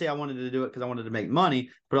 Obviously I wanted to do it because I wanted to make money,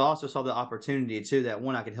 but I also saw the opportunity too, that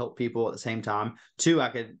one, I could help people at the same time. 2,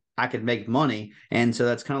 I could make money. And so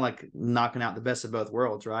that's kind of like knocking out the best of both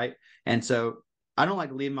worlds. Right. And so I don't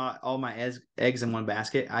like to leave all my eggs in one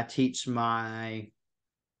basket. I teach my,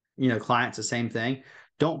 clients the same thing.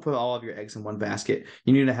 Don't put all of your eggs in one basket.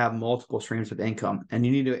 You need to have multiple streams of income, and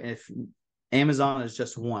you need to, if Amazon is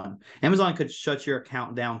just one. Amazon could shut your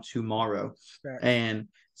account down tomorrow and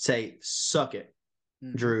say, suck it,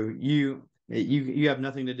 Drew. You have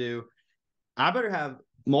nothing to do. I better have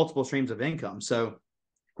multiple streams of income. So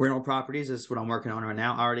rental properties is what I'm working on right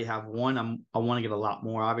now. I already have one. I want to get a lot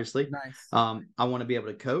more, obviously. Nice. I want to be able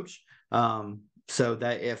to coach. So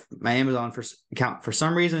that if my Amazon account for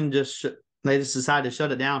some reason they just decide to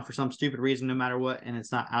shut it down for some stupid reason, no matter what, and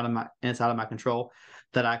it's out of my control,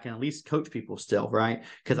 that I can at least coach people still, right?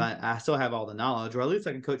 Because I still have all the knowledge, or at least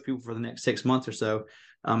I can coach people for the next 6 months or so,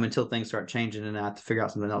 until things start changing and I have to figure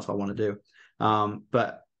out something else I want to do.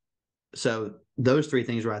 But so those 3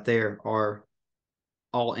 things right there are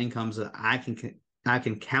all incomes that I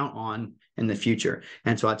can count on in the future.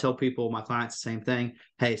 And so I tell people, my clients, the same thing.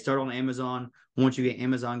 Hey, start on Amazon. Once you get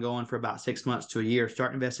Amazon going for about 6 months to a year,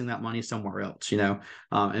 start investing that money somewhere else.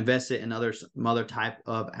 Invest it in some other type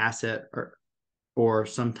of asset or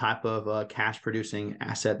some type of cash producing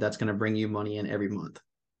asset that's going to bring you money in every month.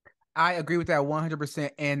 I agree with that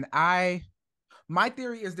 100%. And my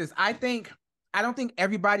theory is this. I don't think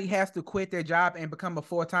everybody has to quit their job and become a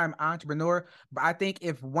full-time entrepreneur. But I think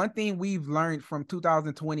if one thing we've learned from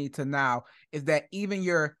 2020 to now is that even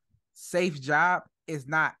your safe job is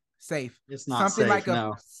not safe. It's not safe.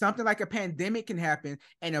 No. Something like a pandemic can happen,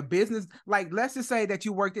 and a business, like, let's just say that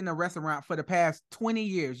you worked in a restaurant for the past 20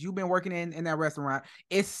 years. You've been working in that restaurant.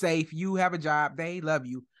 It's safe. You have a job. They love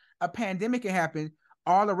you. A pandemic can happen.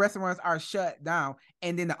 All the restaurants are shut down,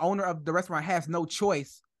 and then the owner of the restaurant has no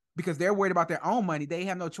choice because they're worried about their own money. They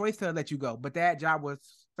have no choice to let you go, but that job was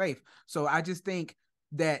safe. So I just think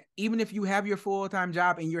that even if you have your full-time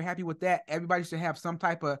job and you're happy with that, everybody should have some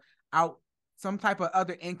type of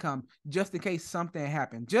other income just in case something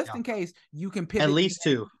happened, just in case you can pivot. At least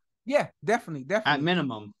two. Yeah, definitely. At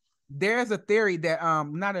minimum. There's a theory that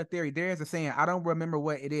not a theory, there's a saying, I don't remember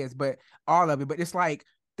what it is, but all of it, but it's like,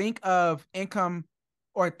 think of income,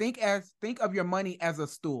 or think of your money as a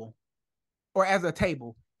stool or as a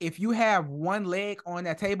table. If you have one leg on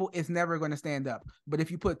that table, it's never going to stand up. But if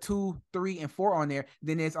you put 2, 3, and 4 on there,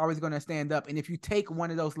 then it's always going to stand up. And if you take one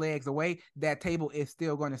of those legs away, that table is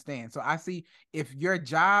still going to stand. So I see, if your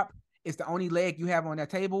job is the only leg you have on that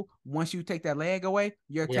table, once you take that leg away,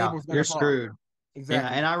 your table's going to fall. You're screwed. Exactly.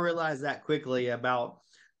 Yeah, and I realized that quickly about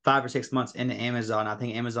 5 or 6 months into Amazon. I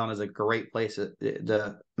think Amazon is a great place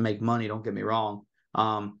to make money. Don't get me wrong.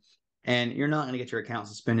 And you're not going to get your account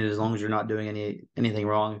suspended as long as you're not doing anything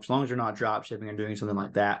wrong, as long as you're not drop shipping or doing something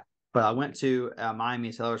like that. But I went to a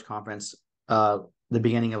Miami Sellers Conference the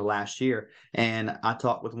beginning of last year, and I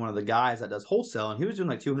talked with one of the guys that does wholesale, and he was doing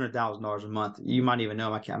like $200,000 a month. You might even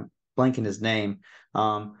know him. I'm blanking his name.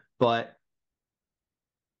 But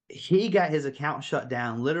he got his account shut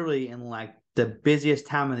down literally in like the busiest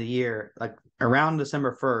time of the year, like around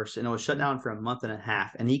December 1st, and it was shut down for a month and a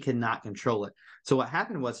half, and he could not control it. So what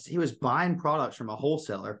happened was he was buying products from a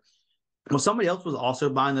wholesaler. Well, somebody else was also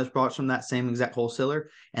buying those products from that same exact wholesaler,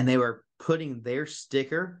 and they were putting their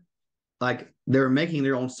sticker, like they were making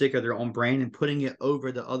their own sticker, their own brand, and putting it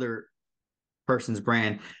over the other person's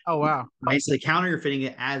brand. Oh, wow. Basically counterfeiting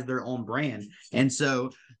it as their own brand. And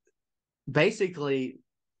so basically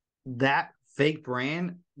that fake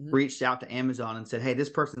brand reached out to Amazon and said, hey, this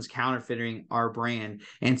person's counterfeiting our brand.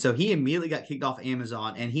 And so he immediately got kicked off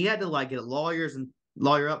Amazon, and he had to like get lawyers and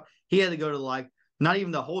lawyer up. He had to go to like, not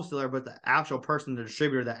even the wholesaler, but the actual person, the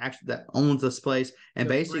distributor that owns this place, and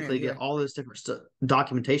basically get all this different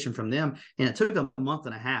documentation from them. And it took a month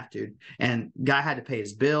and a half, dude. And guy had to pay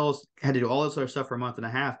his bills, had to do all this other stuff for a month and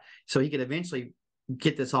a half, so he could eventually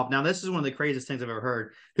get this off. Now, this is one of the craziest things I've ever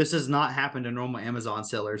heard. This does not happen to normal Amazon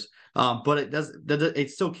sellers, but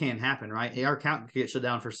it still can happen, right? Our account could get shut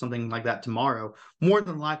down for something like that tomorrow. More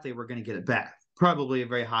than likely, we're going to get it back. Probably a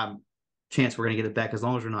very high chance we're going to get it back as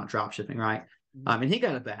long as we're not drop shipping, right? And he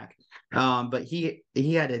got it back. But he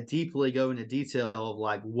had to deeply go into detail of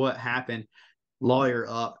like what happened, lawyer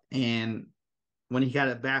up, and when he got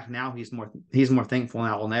it back, now he's more thankful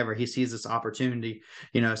now than ever. He sees this opportunity,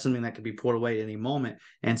 something that could be pulled away at any moment.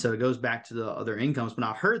 And so it goes back to the other incomes. When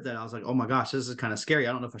I heard that, I was like, oh my gosh, this is kind of scary.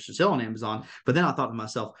 I don't know if I should sell on Amazon. But then I thought to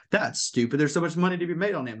myself, that's stupid. There's so much money to be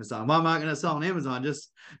made on Amazon. Why am I going to sell on Amazon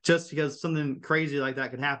just because something crazy like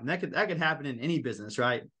that could happen? That could happen in any business,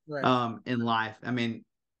 right? In life. I mean,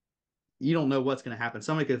 you don't know what's going to happen.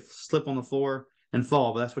 Somebody could slip on the floor and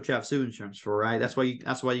fall, but that's what you have SUI insurance for, right? That's why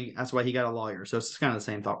he got a lawyer. So it's kind of the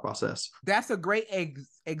same thought process. That's a great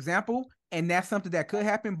example, and that's something that could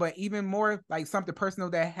happen. But even more, like something personal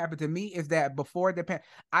that happened to me is that before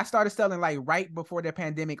I started selling like right before the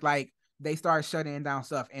pandemic, like they started shutting down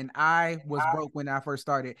stuff, and I was broke when I first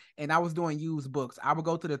started, and I was doing used books. I would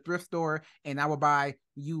go to the thrift store and I would buy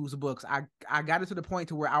used books. I got it to the point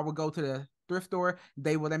to where I would go to the thrift store,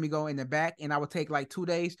 they would let me go in the back, and I would take like 2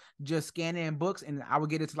 days just scanning books, and I would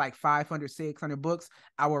get it to like 500, 600 books.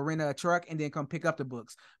 I would rent a truck and then come pick up the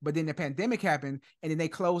books. But then the pandemic happened, and then they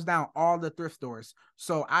closed down all the thrift stores.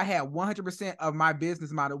 So I had 100% of my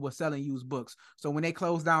business model was selling used books. So when they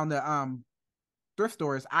closed down the thrift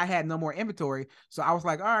stores, I had no more inventory. So I was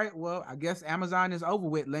like, all right, well, I guess Amazon is over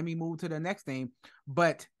with. Let me move to the next thing.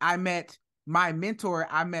 But I met my mentor,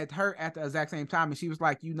 I met her at the exact same time, and she was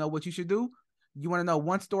like, you know what you should do? You want to know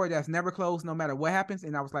one store that's never closed no matter what happens?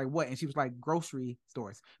 And I was like, what? And she was like, grocery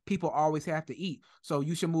stores. People always have to eat, so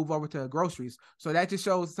you should move over to groceries. So that just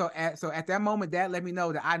shows. So at that moment, that let me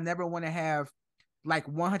know that I never want to have like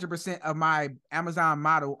 100% of my Amazon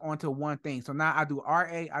model onto one thing. So now I do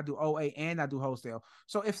RA, I do OA, and I do wholesale.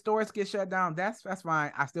 So if stores get shut down, that's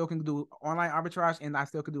fine. I still can do online arbitrage, and I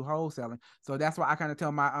still can do wholesaling. So that's why I kind of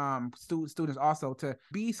tell my students also to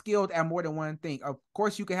be skilled at more than one thing. Of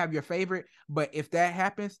course, you can have your favorite, but if that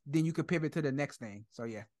happens, then you can pivot to the next thing. So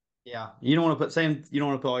yeah. Yeah, you don't want to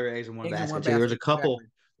put all your eggs in one basket. There's a couple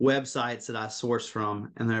websites that I source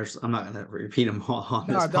from, and I'm not going to repeat them all on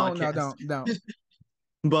this podcast. Don't.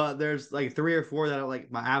 But there's like 3 or 4 that are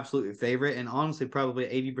like my absolute favorite. And honestly, probably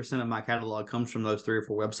 80% of my catalog comes from those 3 or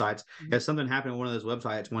 4 websites. Mm-hmm. If something happened on one of those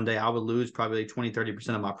websites one day, I would lose probably 20-30%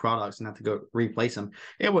 of my products and have to go replace them.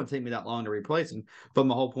 It wouldn't take me that long to replace them. But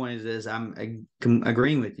my whole point is I'm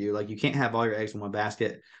agreeing with you. Like, you can't have all your eggs in one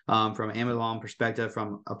basket, from an Amazon perspective,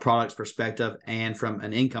 from a product's perspective, and from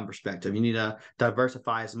an income perspective. You need to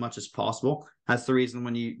diversify as much as possible. That's the reason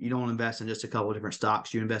when you don't invest in just a couple of different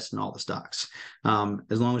stocks, you invest in all the stocks.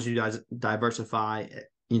 As long as you guys diversify,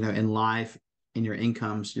 in life, in your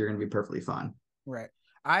incomes, you're going to be perfectly fine. Right.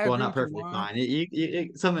 Well, not perfectly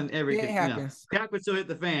fine. Something it happens. Crap would still hit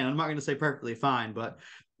the fan. I'm not going to say perfectly fine, but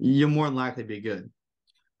you'll more than likely be good.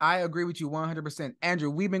 I agree with you 100%. Andrew,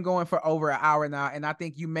 we've been going for over an hour now, and I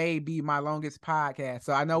think you may be my longest podcast.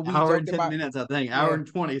 So I know we hour and 10 minutes, I think. Hour and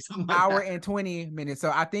 20, something like hour and 20 minutes.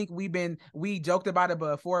 So I think we joked about it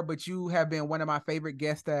before, but you have been one of my favorite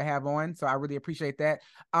guests to have on. So I really appreciate that.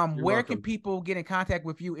 Where welcome. Can people get in contact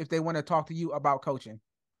with you if they want to talk to you about coaching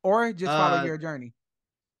or just follow your journey?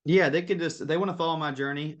 Yeah, they can if they want to follow my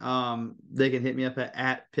journey. They can hit me up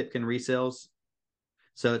at Pipkin Resales.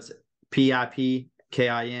 So it's PIPKIN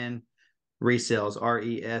Resales,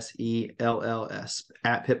 RESELLS,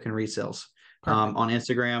 at Pipkin Resales. On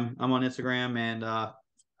Instagram. I'm on Instagram, and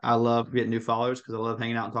I love getting new followers because I love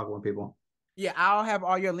hanging out and talking with people. Yeah, I'll have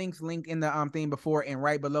all your links linked in the thing before, and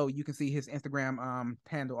right below you can see his Instagram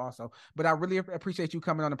handle also. But I really appreciate you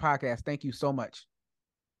coming on the podcast. Thank you so much.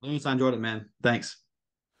 I enjoyed it, man. Thanks.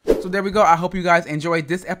 So there we go. I hope you guys enjoyed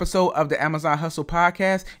this episode of the Amazon Hustle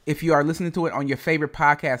Podcast. If you are listening to it on your favorite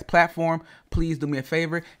podcast platform, please do me a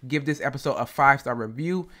favor. Give this episode a 5-star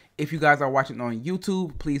review. If you guys are watching on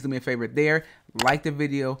YouTube, please do me a favor there. Like the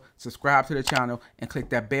video, subscribe to the channel, and click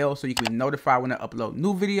that bell so you can be notified when I upload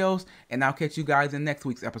new videos. And I'll catch you guys in next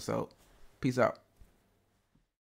week's episode. Peace out.